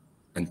until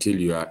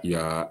you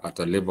are at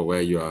a level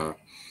where you're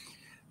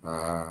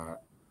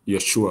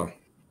sure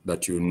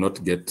that you will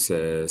not get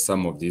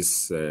some of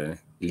these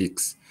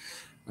leaks.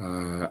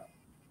 A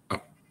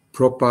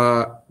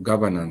proper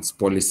governance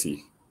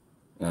policy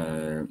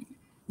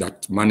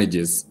that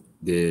manages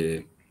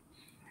the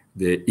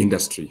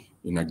industry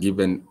in a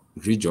given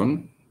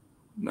region,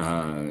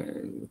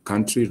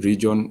 country,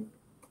 region,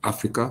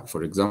 Africa,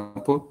 for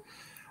example,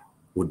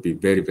 would be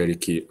very, very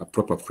key. A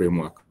proper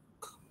framework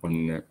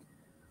on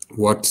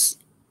what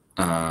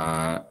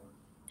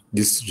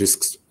these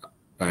risks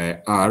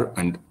are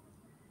and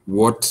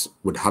what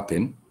would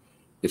happen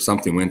if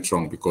something went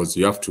wrong, because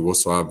you have to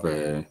also have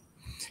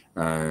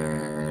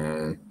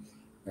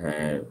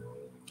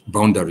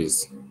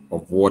boundaries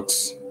of what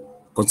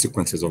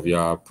consequences of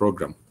your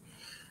program.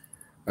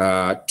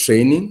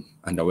 Training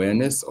and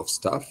awareness of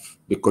staff,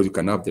 because you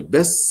can have the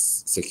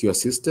best secure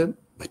system,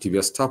 but if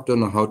your staff don't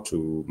know how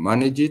to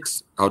manage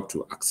it, how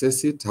to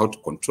access it, how to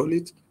control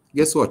it,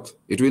 guess what?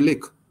 It will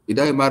leak. It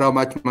doesn't matter how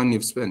much money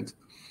you've spent.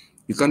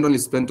 You can't only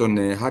spend on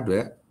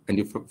hardware and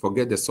you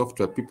forget the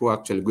software people are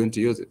actually going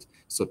to use it.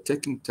 So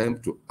taking time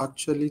to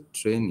actually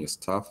train your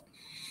staff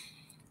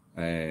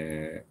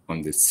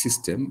on the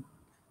system,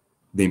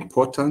 the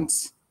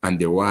importance and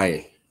the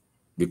why,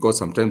 because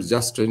sometimes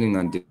just training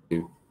and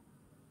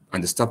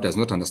the staff does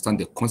not understand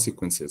the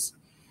consequences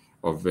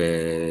of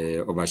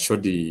a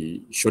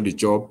shoddy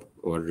job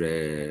or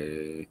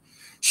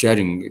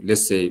sharing,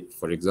 let's say,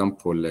 for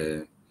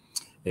example,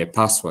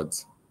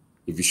 passwords.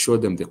 If you show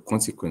them the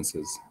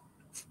consequences,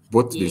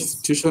 both to the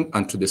institution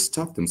and to the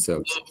staff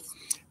themselves,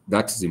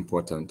 that is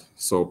important.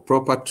 So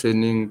proper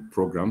training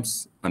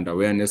programs and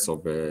awareness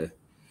of that.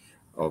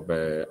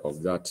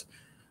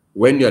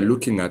 When you're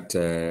looking at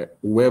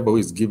whoever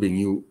is giving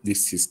you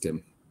this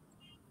system,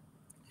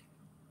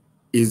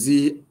 is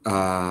he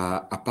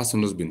a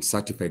person who's been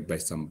certified by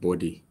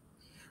somebody,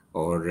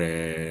 or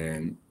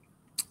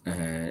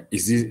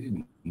is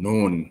he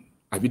known?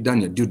 Have you done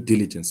your due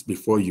diligence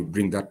before you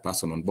bring that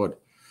person on board?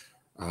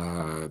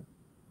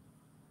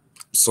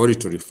 Sorry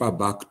to refer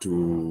back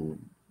to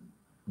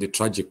the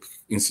tragic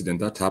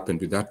incident that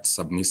happened with that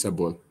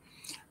submersible,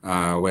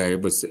 where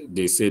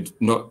they said,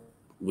 no,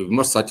 we've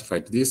not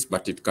certified this,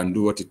 but it can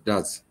do what it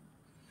does.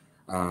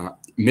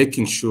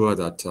 Making sure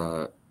that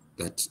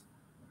that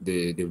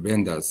the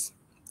vendors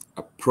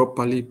are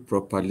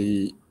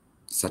properly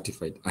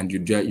certified and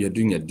you're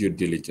doing your due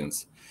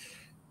diligence.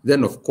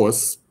 Then, of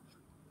course,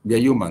 we are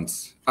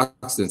humans.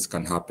 Accidents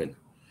can happen.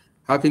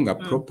 Having a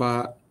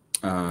proper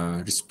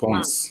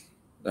response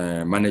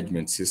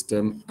management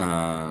system,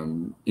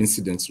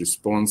 incident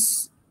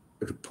response,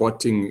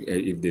 reporting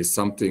if there's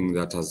something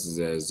that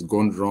has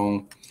gone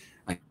wrong,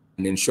 and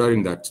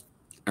ensuring that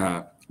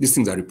these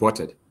things are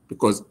reported.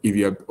 Because if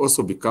you have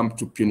also become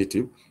too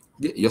punitive,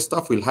 your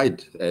staff will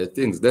hide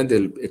things, then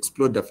they'll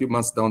explode a few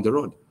months down the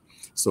road.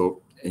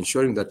 So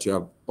ensuring that you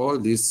have all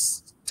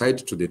this tied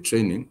to the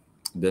training,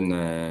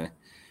 then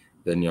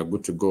you're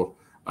good to go.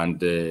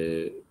 And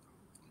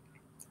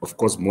of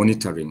course,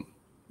 monitoring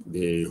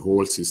the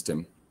whole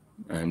system,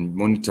 and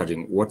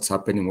monitoring what's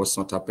happening, what's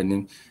not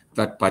happening,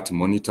 third-party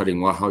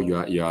monitoring how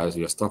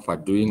your staff are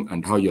doing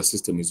and how your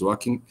system is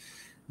working.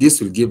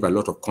 This will give a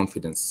lot of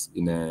confidence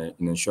in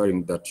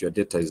ensuring that your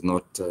data is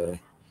not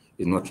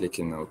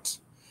leaking out.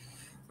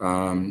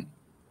 No,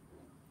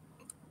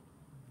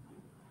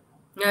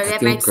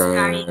 that makes.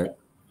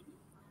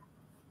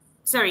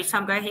 Sorry,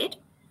 Tom, go ahead.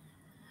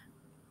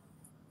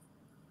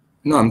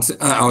 No,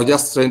 I was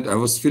just trying. I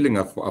was feeling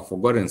I've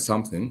forgotten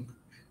something,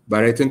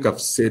 but I think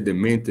I've said the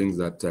main things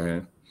that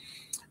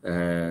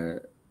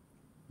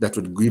that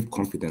would give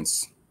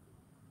confidence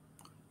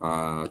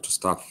to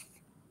staff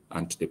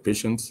and to the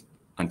patients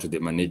and to the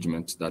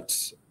management that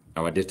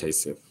our data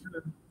is safe,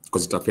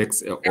 because it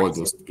affects all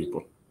those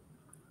people.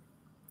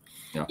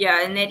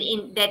 Yeah, and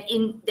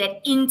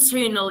that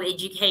internal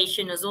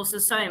education is also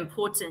so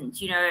important.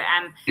 You know,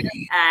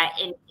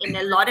 in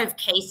a lot of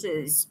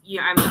cases,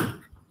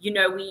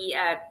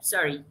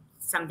 sorry,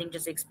 something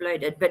just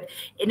exploded. But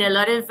in a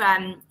lot of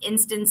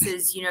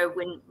instances, you know,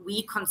 when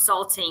we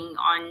consulting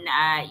on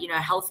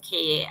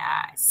healthcare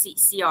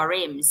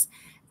CRMs,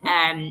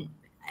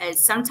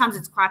 sometimes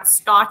it's quite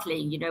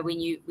startling. You know, when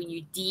you're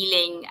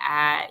dealing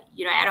at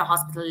a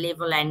hospital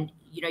level, and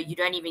you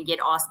don't even get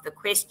asked the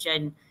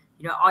question.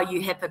 You know, are you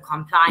HIPAA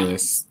compliant?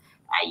 Yes.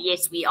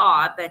 Yes, we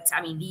are. But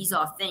I mean, these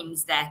are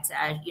things that,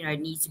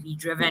 need to be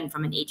driven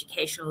from an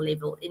educational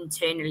level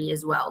internally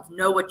as well.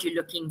 Know what you're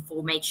looking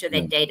for. Make sure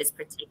that data is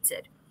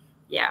protected.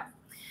 Yeah.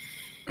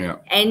 Yeah.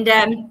 And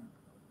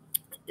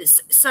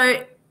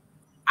so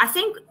I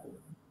think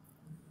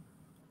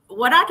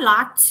what I'd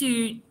like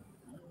to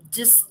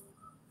just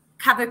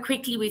cover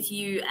quickly with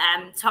you,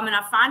 Tom, and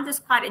I find this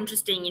quite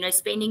interesting,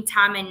 spending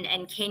time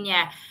in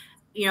Kenya,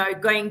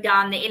 going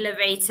down the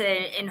elevator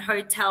in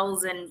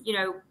hotels and,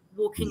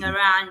 walking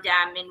around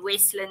in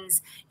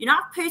Westlands.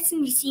 I've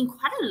personally seen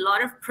quite a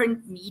lot of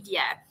print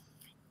media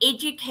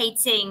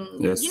educating,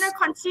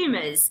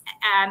 consumers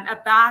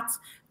about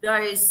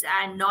those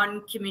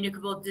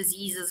non-communicable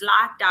diseases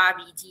like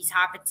diabetes,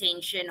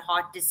 hypertension,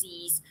 heart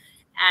disease,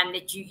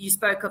 that you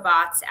spoke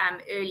about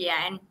earlier.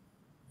 And,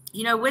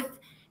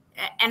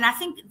 and I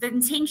think the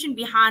intention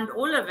behind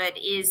all of it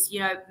is,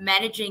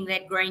 managing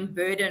that growing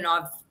burden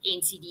of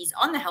NCDs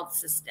on the health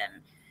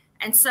system.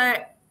 And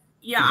so,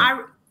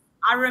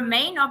 I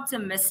remain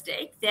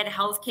optimistic that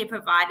healthcare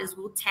providers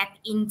will tap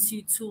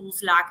into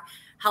tools like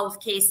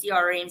healthcare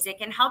CRMs that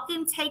can help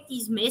them take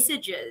these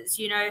messages,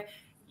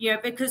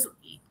 because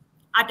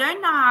I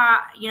don't know,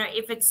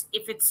 if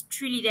it's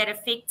truly that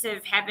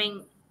effective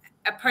having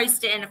a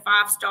poster in a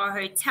 5-star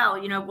hotel.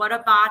 What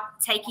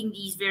about taking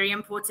these very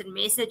important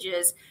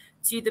messages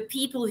to the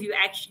people who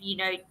actually,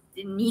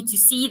 need to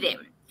see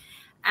them?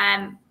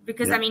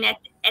 Because I mean, at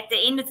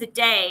the end of the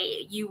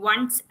day, you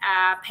want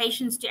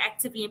patients to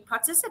actively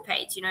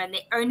participate, in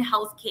their own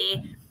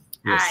healthcare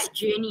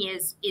journey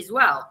as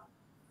well.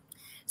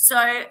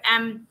 So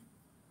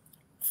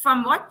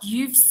from what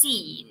you've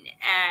seen,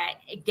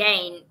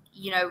 again,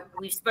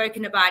 we've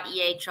spoken about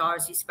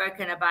EHRs, we've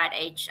spoken about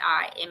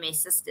HIMS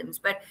systems,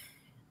 but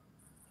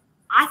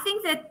I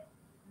think that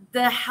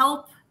a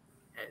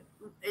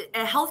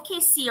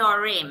healthcare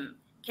CRM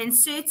can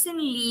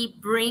certainly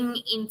bring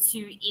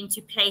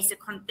into place a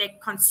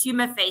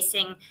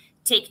consumer-facing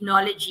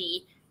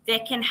technology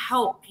that can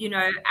help,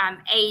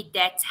 aid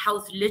that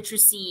health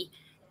literacy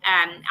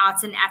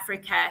out in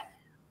Africa.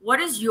 What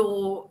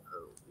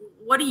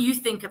do you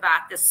think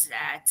about this,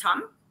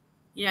 Tom?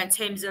 In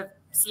terms of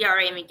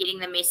CRM and getting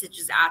the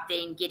messages out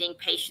there and getting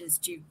patients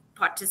to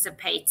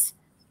participate,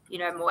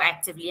 more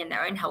actively in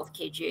their own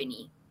healthcare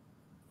journey?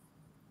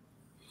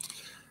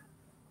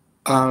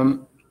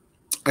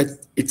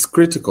 It's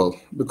critical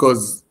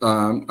because,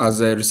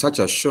 as a research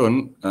has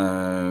shown,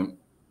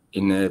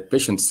 in a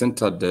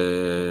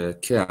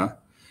patient-centered care,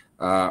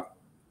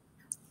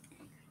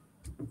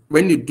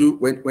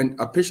 when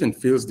a patient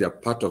feels they are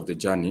part of the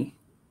journey,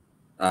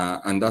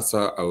 and that's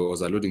what I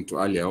was alluding to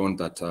earlier on,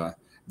 that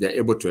they're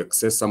able to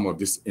access some of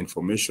this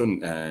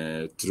information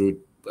through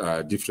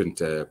different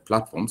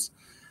platforms.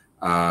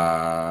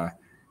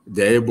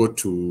 They're able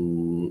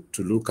to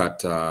look at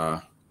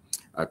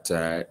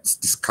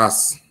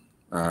discuss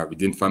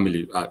within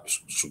family.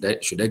 Should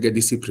I get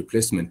this hip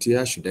replacement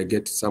here? Should I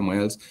get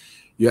somewhere else?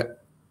 You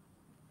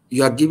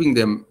are giving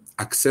them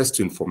access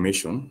to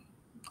information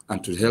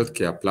and to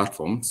healthcare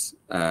platforms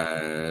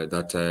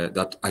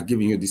that are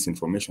giving you this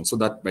information, so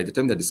that by the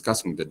time they're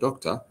discussing with the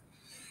doctor,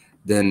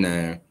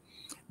 then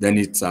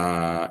it's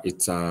a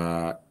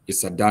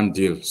done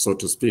deal, so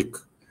to speak.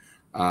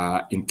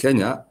 In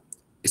Kenya,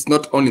 it's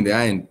not only the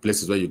high-end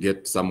places where you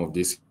get some of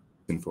this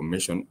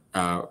information.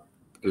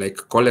 Like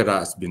cholera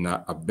has been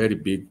a very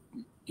big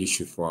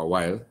issue for a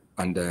while,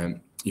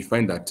 and you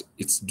find that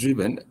it's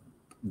driven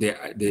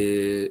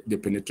the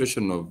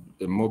penetration of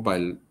the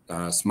mobile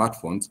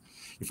smartphones.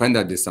 You find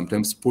that they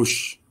sometimes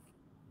push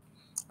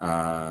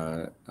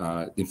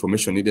the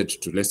information needed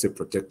to, let's say,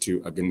 protect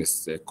you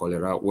against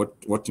cholera.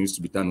 What needs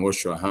to be done?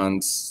 Wash your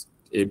hands,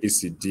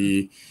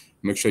 ABCD.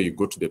 Make sure you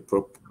go to the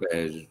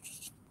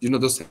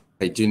those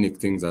hygienic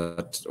things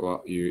that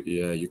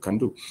you can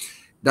do.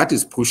 That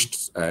is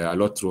pushed a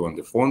lot through on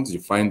the phones.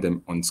 You find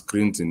them on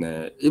screens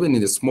even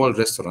in the small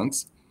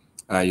restaurants.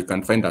 You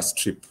can find a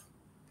strip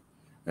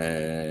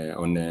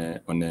on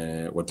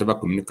whatever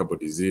communicable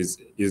disease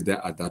is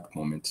there at that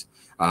moment.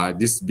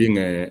 This being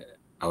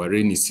our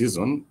rainy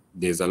season,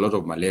 there's a lot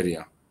of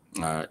malaria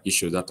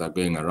issues that are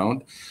going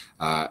around.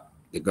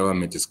 The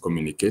government is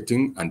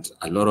communicating, and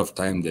a lot of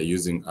time they're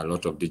using a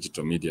lot of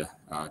digital media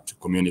to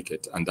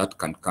communicate, and that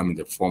can come in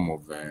the form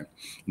of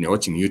you're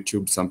watching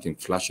YouTube, something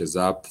flashes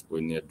up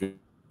when you're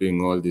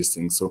doing all these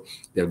things. So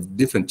there are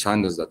different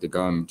channels that the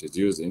government is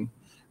using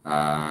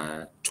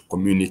to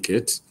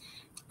communicate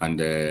and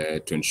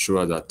to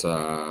ensure that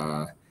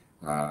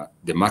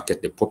the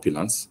market, the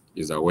populace,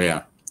 is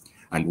aware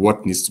and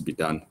what needs to be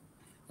done.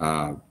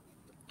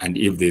 And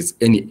if there's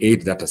any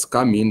aid that has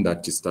come in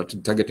that is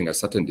targeting a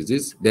certain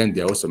disease, then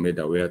they're also made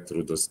aware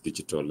through those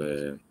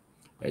digital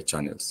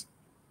channels.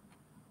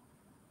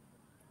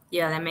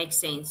 Yeah, that makes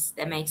sense.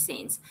 That makes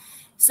sense.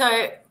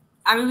 So,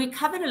 I mean, we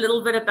covered a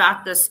little bit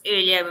about this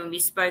earlier when we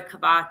spoke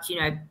about,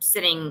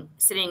 sitting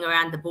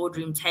around the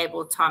boardroom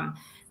table, Tom.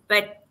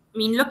 But I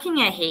mean,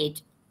 looking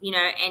ahead,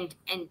 and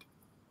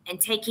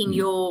taking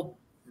your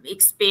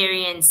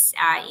experience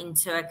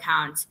into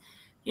account,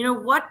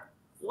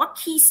 what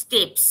key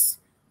steps,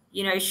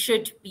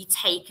 should be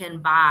taken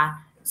by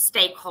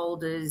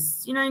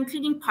stakeholders,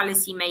 including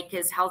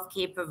policymakers,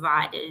 healthcare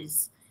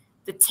providers,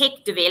 the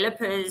tech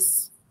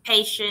developers,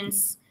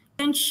 patients,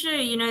 to ensure,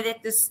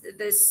 that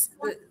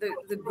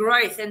the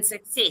growth and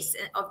success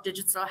of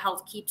digital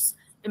health keeps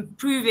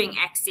improving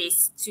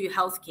access to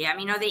healthcare? I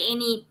mean, are there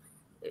any,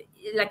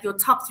 like, your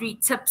top 3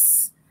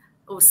 tips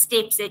or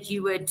steps that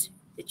you would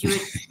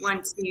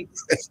want to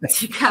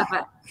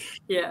cover?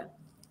 Yeah.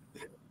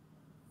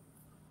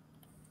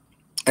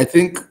 I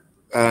think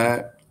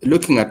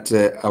looking at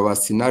our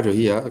scenario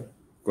here,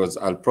 because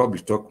I'll probably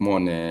talk more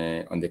on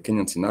the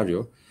Kenyan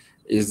scenario,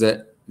 is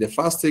that the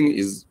first thing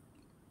is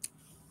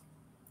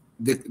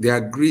they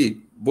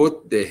agree,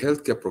 both the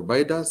healthcare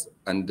providers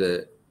and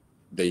the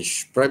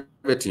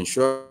private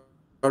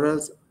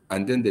insurers,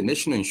 and then the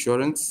national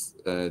insurance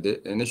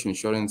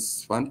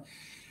fund,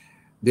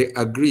 they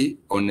agree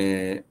on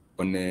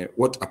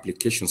what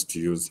applications to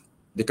use.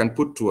 They can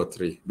put 2 or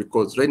 3,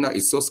 because right now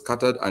it's so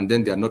scattered, and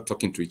then they are not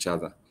talking to each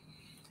other.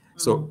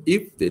 So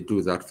if they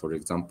do that, for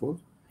example,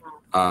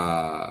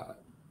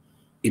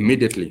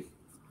 immediately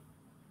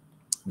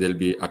there'll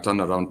be a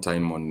turnaround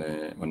time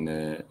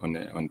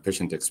on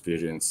patient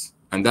experience,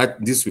 and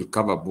that this will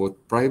cover both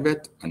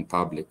private and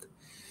public.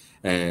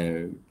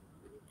 If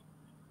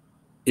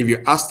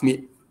you ask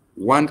me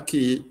one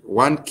key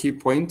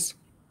point,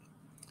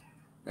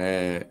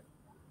 where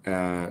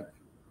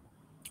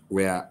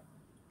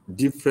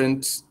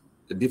different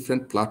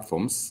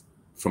platforms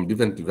from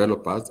different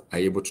developers are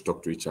able to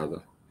talk to each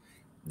other.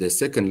 The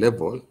second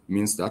level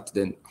means that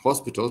then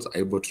hospitals are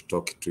able to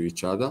talk to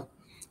each other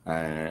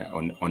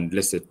on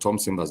let's say Tom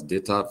Simba's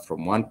data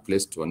from one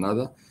place to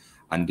another,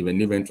 and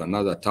even to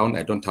another town.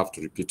 I don't have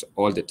to repeat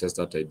all the tests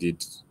that I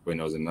did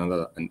when I was in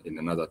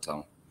another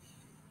town.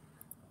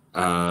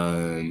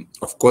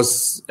 Of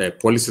course,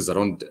 policies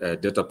around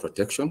data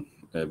protection,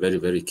 very,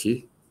 very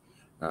key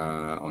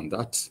on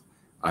that,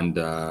 and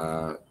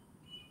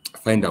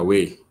find a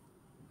way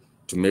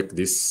to make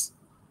this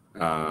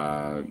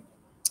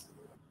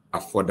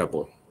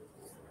affordable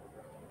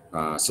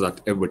so that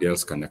everybody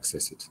else can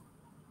access it.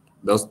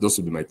 Those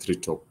would be my 3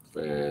 top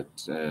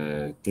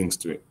things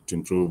to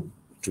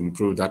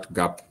improve that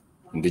gap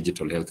in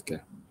digital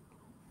healthcare.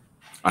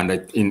 And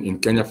in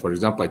Kenya, for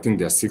example, I think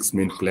there are 6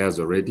 main players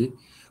already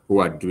who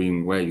are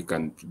doing where you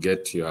can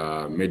get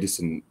your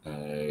medicine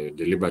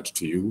delivered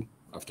to you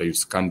after you've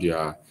scanned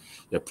your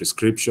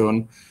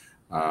prescription,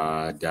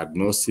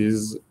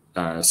 diagnosis.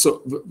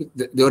 So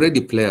they're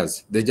already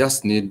players. They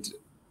just need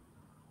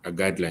a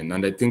guideline.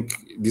 And I think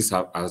this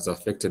has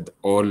affected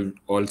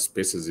all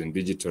spaces in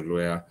digital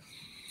where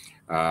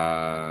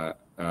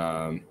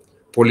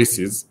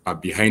policies are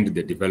behind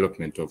the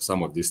development of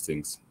some of these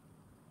things.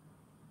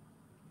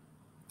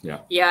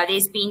 Yeah,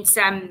 there's been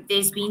some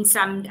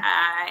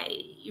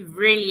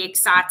really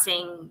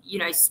exciting,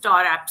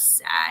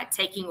 startups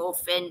taking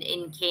off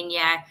in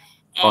Kenya,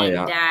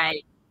 and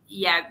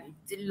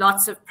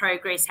lots of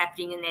progress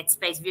happening in that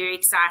space. Very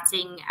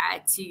exciting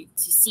to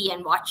see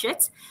and watch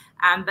it.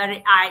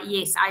 But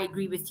yes, I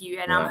agree with you,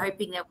 and I'm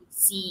hoping that we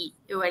see,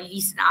 or at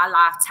least in our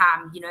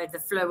lifetime, the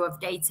flow of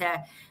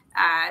data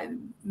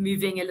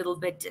moving a little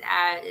bit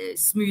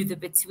smoother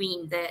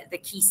between the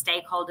key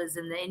stakeholders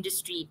in the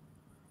industry.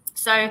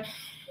 So,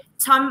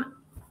 Tom,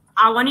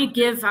 I want to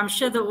give, I'm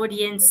sure the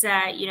audience,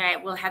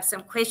 will have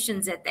some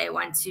questions that they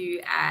want to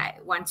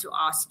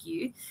ask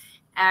you.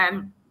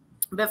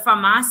 But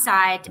from my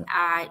side,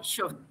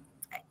 sure,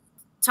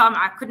 Tom,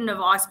 I couldn't have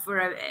asked for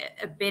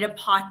a better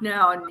partner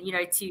on,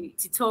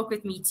 to talk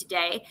with me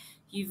today.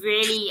 You've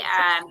really,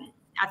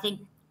 I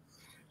think,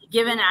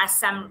 given us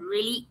some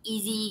really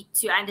easy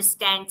to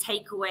understand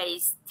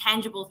takeaways,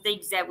 tangible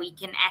things that we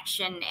can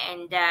action.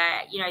 And,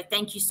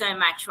 thank you so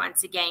much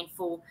once again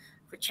for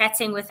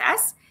chatting with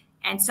us.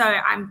 And so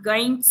I'm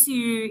going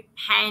to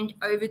hand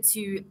over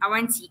to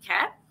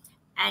Awantika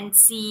and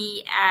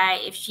see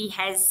if she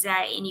has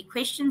any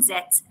questions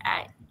that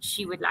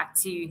she would like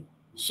to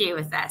share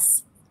with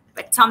us.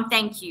 But Tom,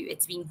 thank you.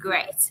 It's been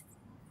great.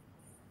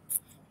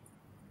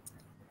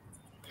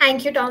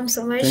 Thank you, Tom,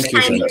 so much.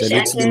 Thank you, Chantal.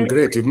 It's been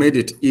great. You've made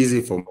it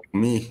easy for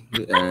me,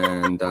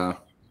 and I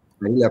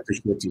really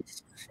appreciate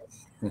it.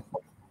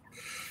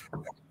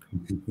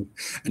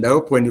 And I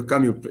hope when you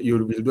come, you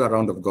will do a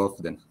round of golf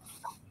then.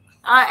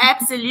 Oh,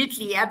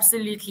 absolutely,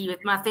 absolutely.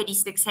 With my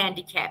 36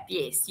 handicap,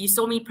 yes. You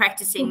saw me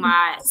practicing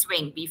my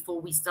swing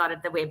before we started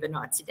the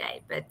webinar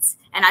today,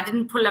 and I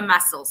didn't pull a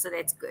muscle, so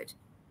that's good.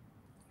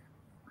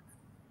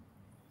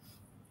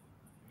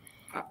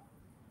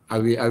 I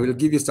will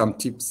give you some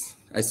tips.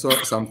 I saw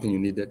something you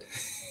needed.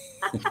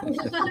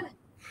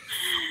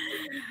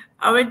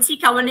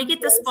 Awantika, I want to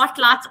get the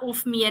spotlight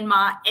off me and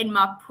my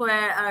poor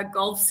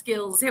golf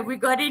skills. Have we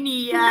got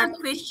any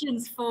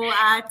questions for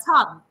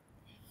Tom?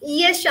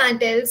 Yes,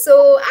 Chantal.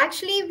 So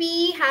actually,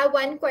 we have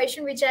one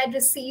question which I had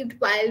received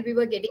while we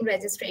were getting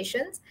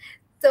registrations.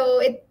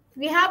 So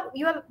you have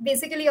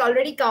basically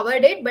already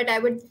covered it, but I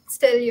would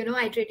still,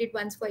 iterate it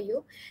once for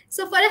you.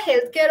 So for a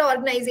healthcare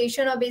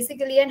organization or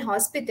basically an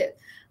hospital,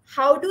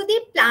 how do they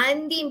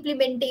plan the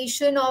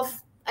implementation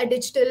of a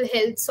digital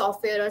health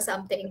software or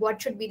something?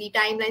 What should be the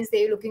timelines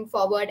they're looking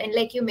forward? And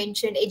like you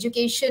mentioned,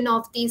 education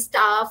of the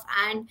staff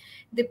and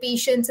the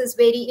patients is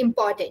very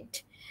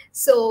important.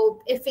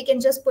 So if we can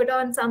just put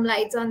on some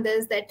lights on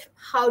this, that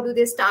how do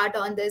they start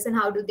on this and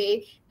how do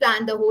they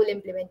plan the whole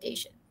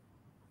implementation?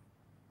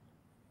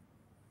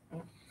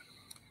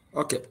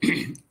 Okay.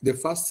 The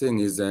first thing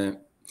is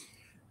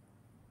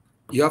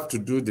you have to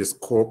do the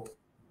scope.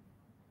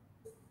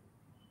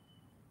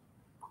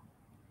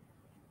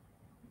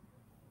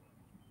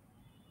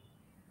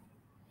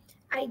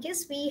 I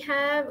guess we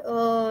have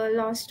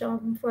lost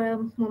Tom for a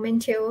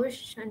moment here,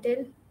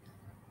 Chantal.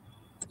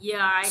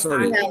 Yeah,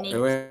 sorry. Oh,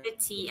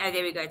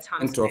 there we go,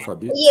 Tom.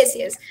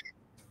 Yes.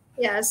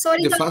 Yeah,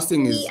 sorry. The first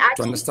thing is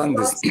to understand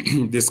this,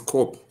 the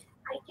scope.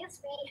 I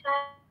guess we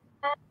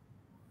have.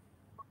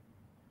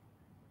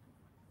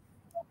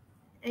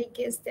 I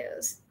guess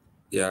there's.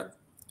 Yeah.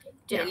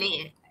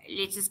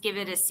 Let's just give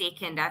it a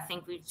second. I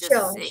think we've just.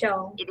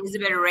 Sure. It is a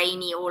bit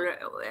rainy all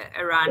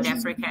around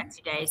Africa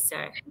today, so.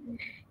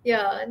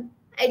 Yeah.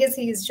 I guess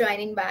he's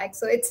joining back.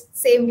 So it's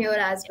same here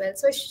as well.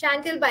 So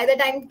Chantal, by the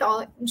time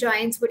Tom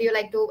joins, would you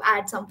like to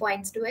add some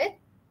points to it?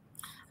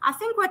 I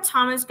think what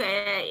Tom is,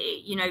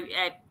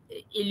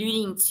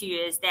 alluding to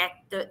is that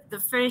the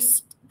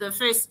first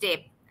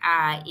step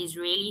is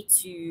really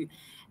to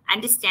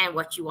understand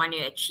what you want to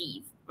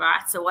achieve,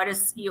 right? So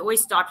you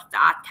always start with the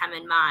outcome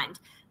in mind.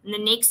 And the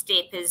next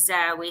step is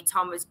where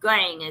Tom was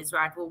going is,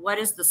 right, well, what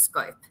is the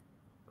scope,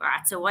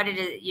 right? So what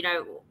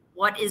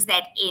is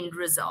that end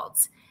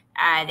result?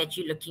 That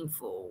you're looking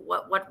for?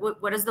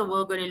 What is the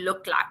world going to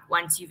look like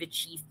once you've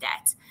achieved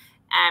that?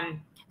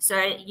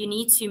 So you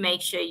need to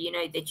make sure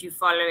that you're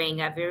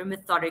following a very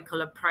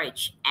methodical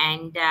approach,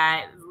 and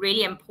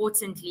really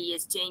importantly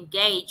is to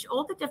engage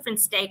all the different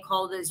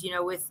stakeholders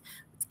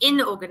within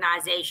the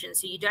organization.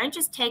 So you don't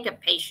just take a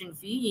patient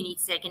view, you need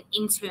to take an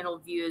internal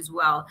view as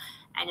well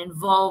and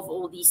involve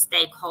all these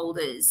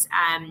stakeholders,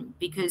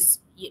 because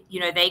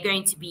they're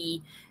going to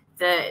be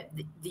the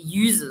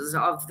users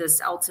of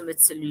this ultimate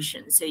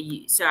solution. So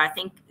I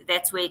think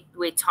that's where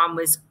Tom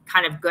was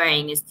kind of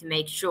going, is to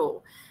make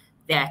sure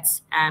that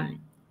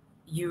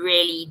you're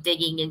really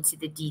digging into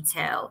the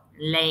detail,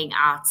 laying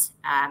out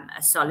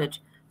a solid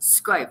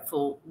scope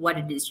for what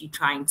it is you're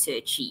trying to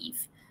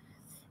achieve.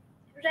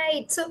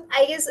 Right. So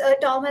I guess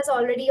Tom has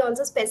already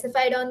also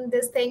specified on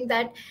this thing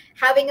that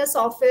having a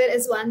software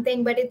is one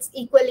thing, but it's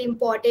equally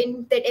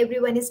important that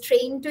everyone is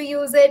trained to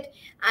use it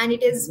and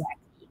it is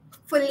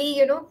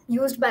fully,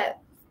 used by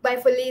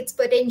fully its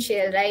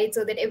potential, right?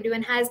 So that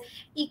everyone has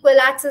equal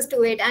access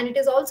to it, and it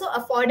is also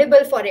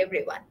affordable for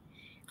everyone.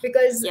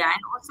 Because and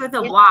also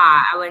the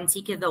why,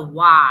 Awantika, the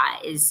why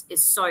is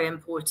so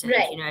important.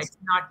 Right. It's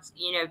not,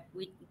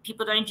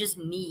 people don't just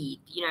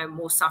need,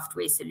 more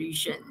software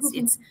solutions.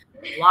 It's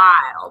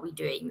why are we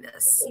doing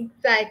this?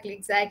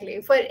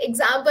 Exactly. For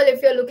example,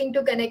 if you're looking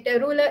to connect a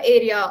rural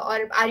area,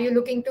 or are you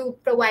looking to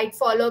provide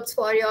follow-ups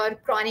for your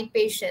chronic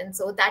patients?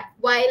 So that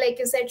why, like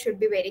you said, should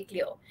be very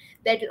clear.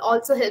 That will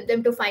also help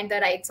them to find the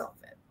right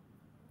software.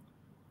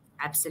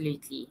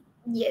 Absolutely.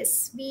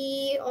 Yes,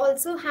 we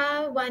also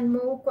have one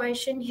more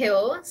question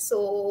here.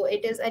 So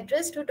it is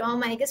addressed to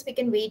Tom. I guess we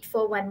can wait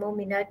for 1 more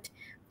minute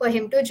for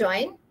him to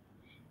join.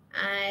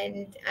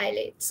 And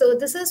so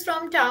this is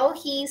from Tao.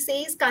 He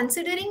says,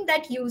 considering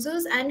that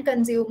users and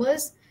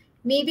consumers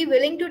may be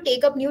willing to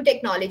take up new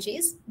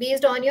technologies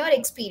based on your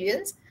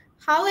experience,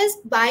 how is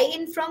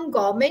buy-in from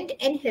government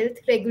and health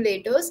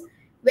regulators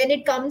when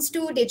it comes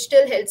to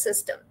digital health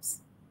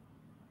systems?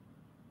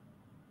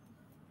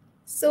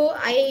 So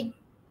I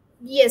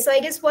Yes, so I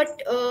guess what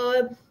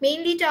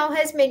mainly Tao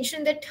has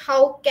mentioned that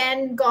how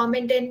can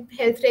government and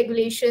health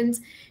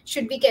regulations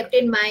should be kept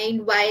in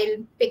mind while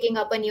picking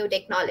up a new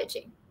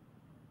technology.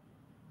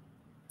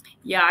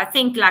 Yeah, I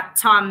think like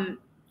Tom,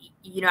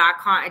 you know,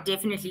 I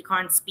definitely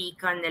can't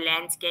speak on the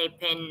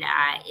landscape in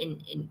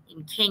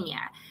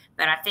Kenya,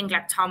 but I think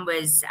like Tom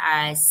was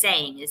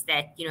saying is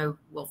that, you know,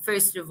 well,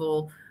 first of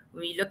all,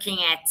 when we're looking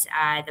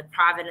at the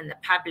private and the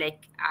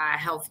public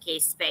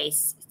healthcare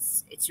space,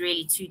 it's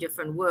really two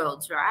different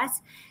worlds, right?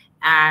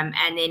 And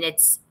then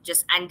it's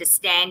just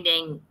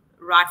understanding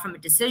right from a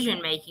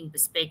decision-making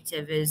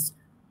perspective is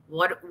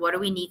what do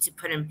we need to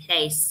put in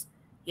place,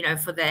 you know,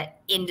 for the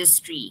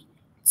industry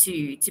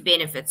to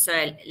benefit. So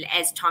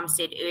as Tom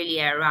said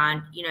earlier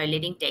around, you know,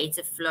 letting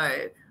data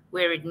flow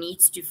where it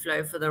needs to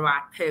flow for the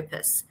right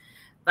purpose.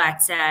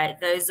 But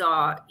those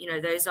are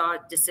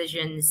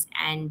decisions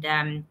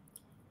and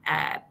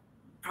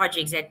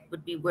projects that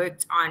would be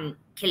worked on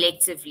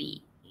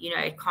collectively. You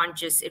know,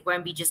 it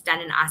won't be just done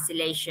in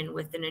isolation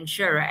with an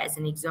insurer, as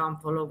an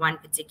example, or one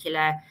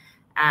particular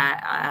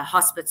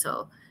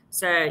hospital.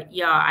 So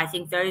yeah, I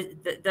think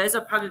those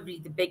are probably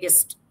the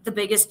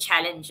biggest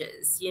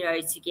challenges, you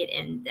know, to get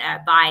in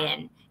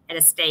buy-in at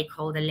a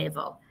stakeholder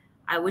level.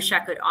 I wish I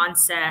could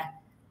answer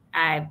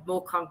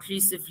more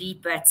conclusively,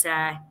 but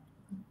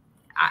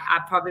I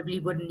probably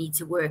wouldn't need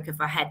to work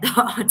if I had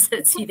the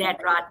answer to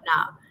that right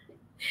now.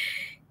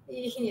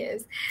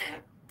 Yes.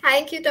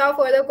 Thank you, Tom,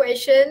 for the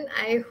question.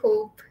 I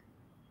hope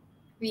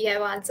we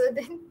have answered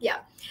it. Yeah.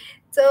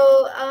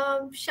 So,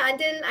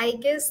 Chantal, I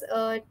guess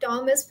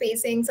Tom is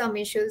facing some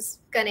issues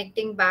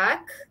connecting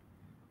back.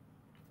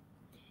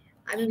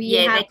 I mean, we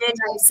yeah, have they did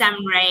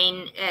some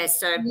rain.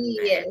 So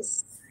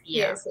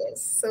yes.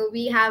 So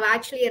we have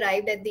actually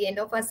arrived at the end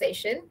of our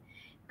session.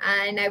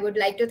 And I would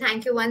like to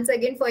thank you once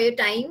again for your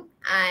time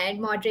and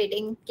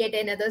moderating yet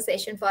another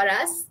session for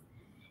us.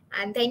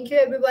 And thank you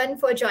everyone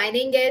for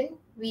joining in.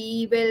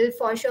 We will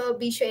for sure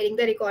be sharing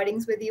the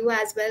recordings with you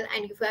as well.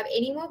 And if you have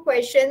any more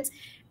questions,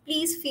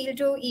 please feel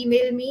to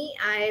email me.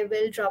 I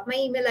will drop my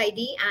email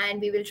ID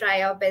and we will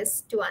try our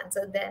best to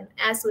answer them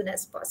as soon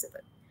as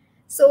possible.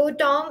 So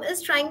Tom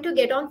is trying to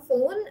get on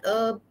phone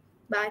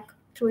back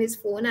through his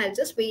phone. I'll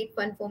just wait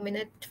 1 more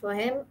minute for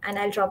him and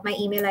I'll drop my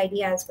email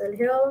ID as well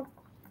here.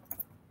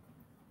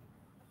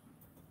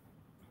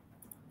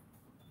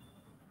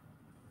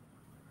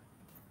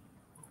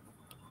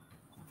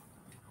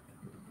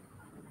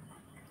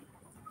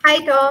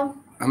 Hi,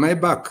 Tom. Am I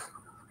back?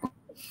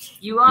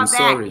 You are back.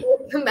 Sorry.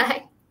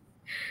 Back.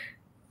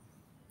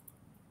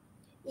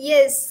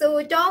 Yes.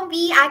 So, Tom,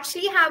 we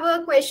actually have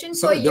a question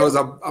for you. There was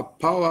a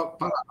power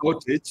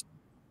outage.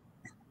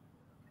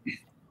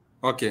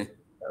 Okay.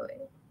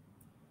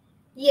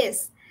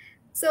 Yes.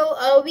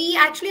 So, we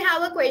actually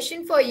have a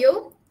question for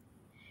you.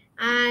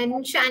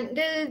 And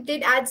Chantal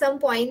did add some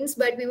points,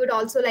 but we would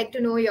also like to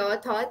know your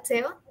thoughts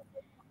here.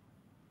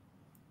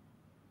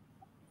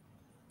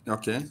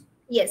 Okay.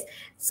 Yes.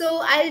 So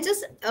I'll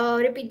just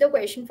repeat the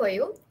question for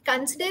you.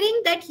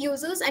 Considering that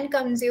users and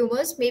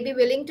consumers may be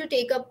willing to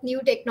take up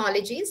new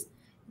technologies,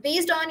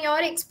 based on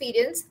your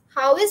experience,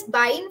 how is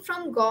buy-in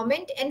from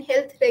government and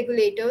health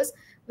regulators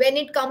when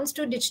it comes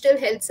to digital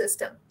health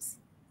systems?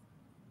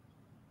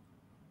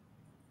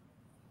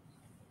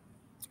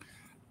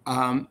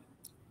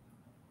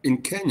 In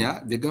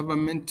Kenya, the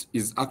government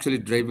is actually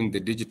driving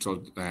the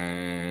digital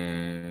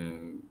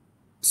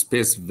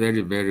space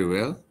very, very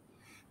well.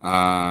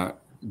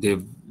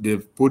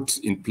 They've put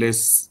in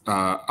place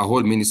a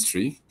whole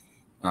ministry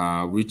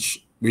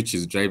which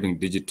is driving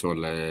digital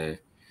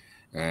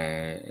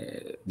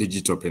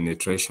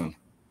penetration.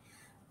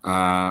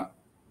 I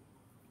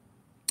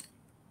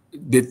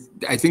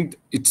think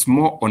it's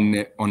more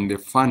on the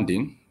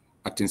funding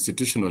at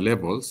institutional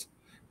levels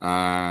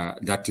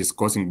that is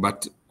causing,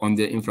 but on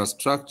the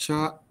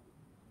infrastructure,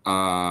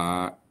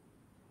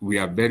 we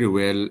are very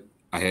well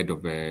ahead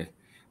of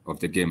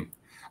the game.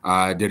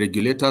 The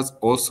regulators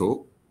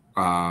also,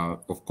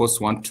 of course,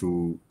 want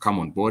to come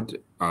on board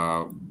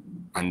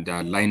and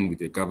align with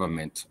the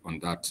government on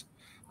that.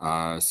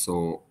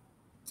 So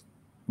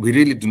we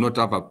really do not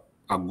have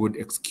a good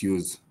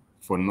excuse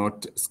for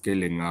not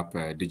scaling up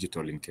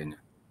digital in Kenya.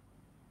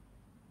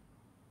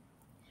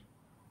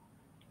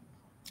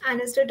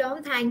 Understood,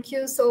 Tom. Thank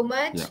you so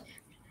much. Yeah.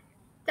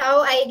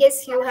 Tao, I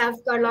guess you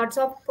have got lots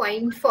of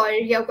points for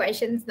your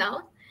questions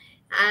now.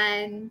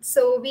 And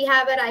so we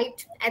have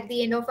arrived at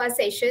the end of our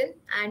session.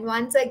 And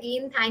once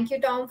again, thank you,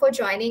 Tom, for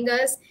joining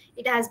us.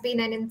 It has been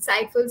an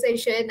insightful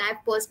session.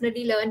 I've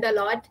personally learned a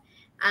lot.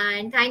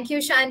 And thank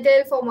you,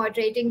 Chantal, for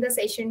moderating the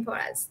session for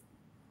us.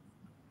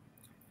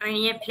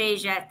 Only a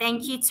pleasure.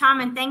 Thank you, Tom,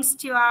 and thanks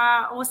to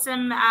our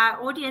awesome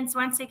audience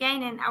once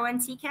again in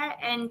Awantika,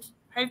 and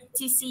hope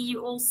to see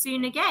you all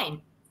soon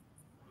again.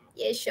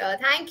 Yes, sure.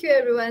 Thank you,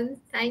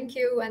 everyone. Thank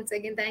you once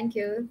again. Thank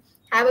you.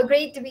 Have a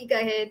great week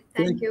ahead.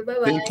 Thank you.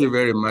 Bye-bye. Thank you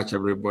very much,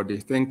 everybody.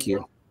 Thank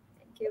you.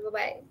 Thank you.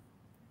 Bye-bye.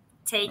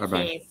 Take care.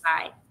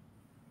 Bye.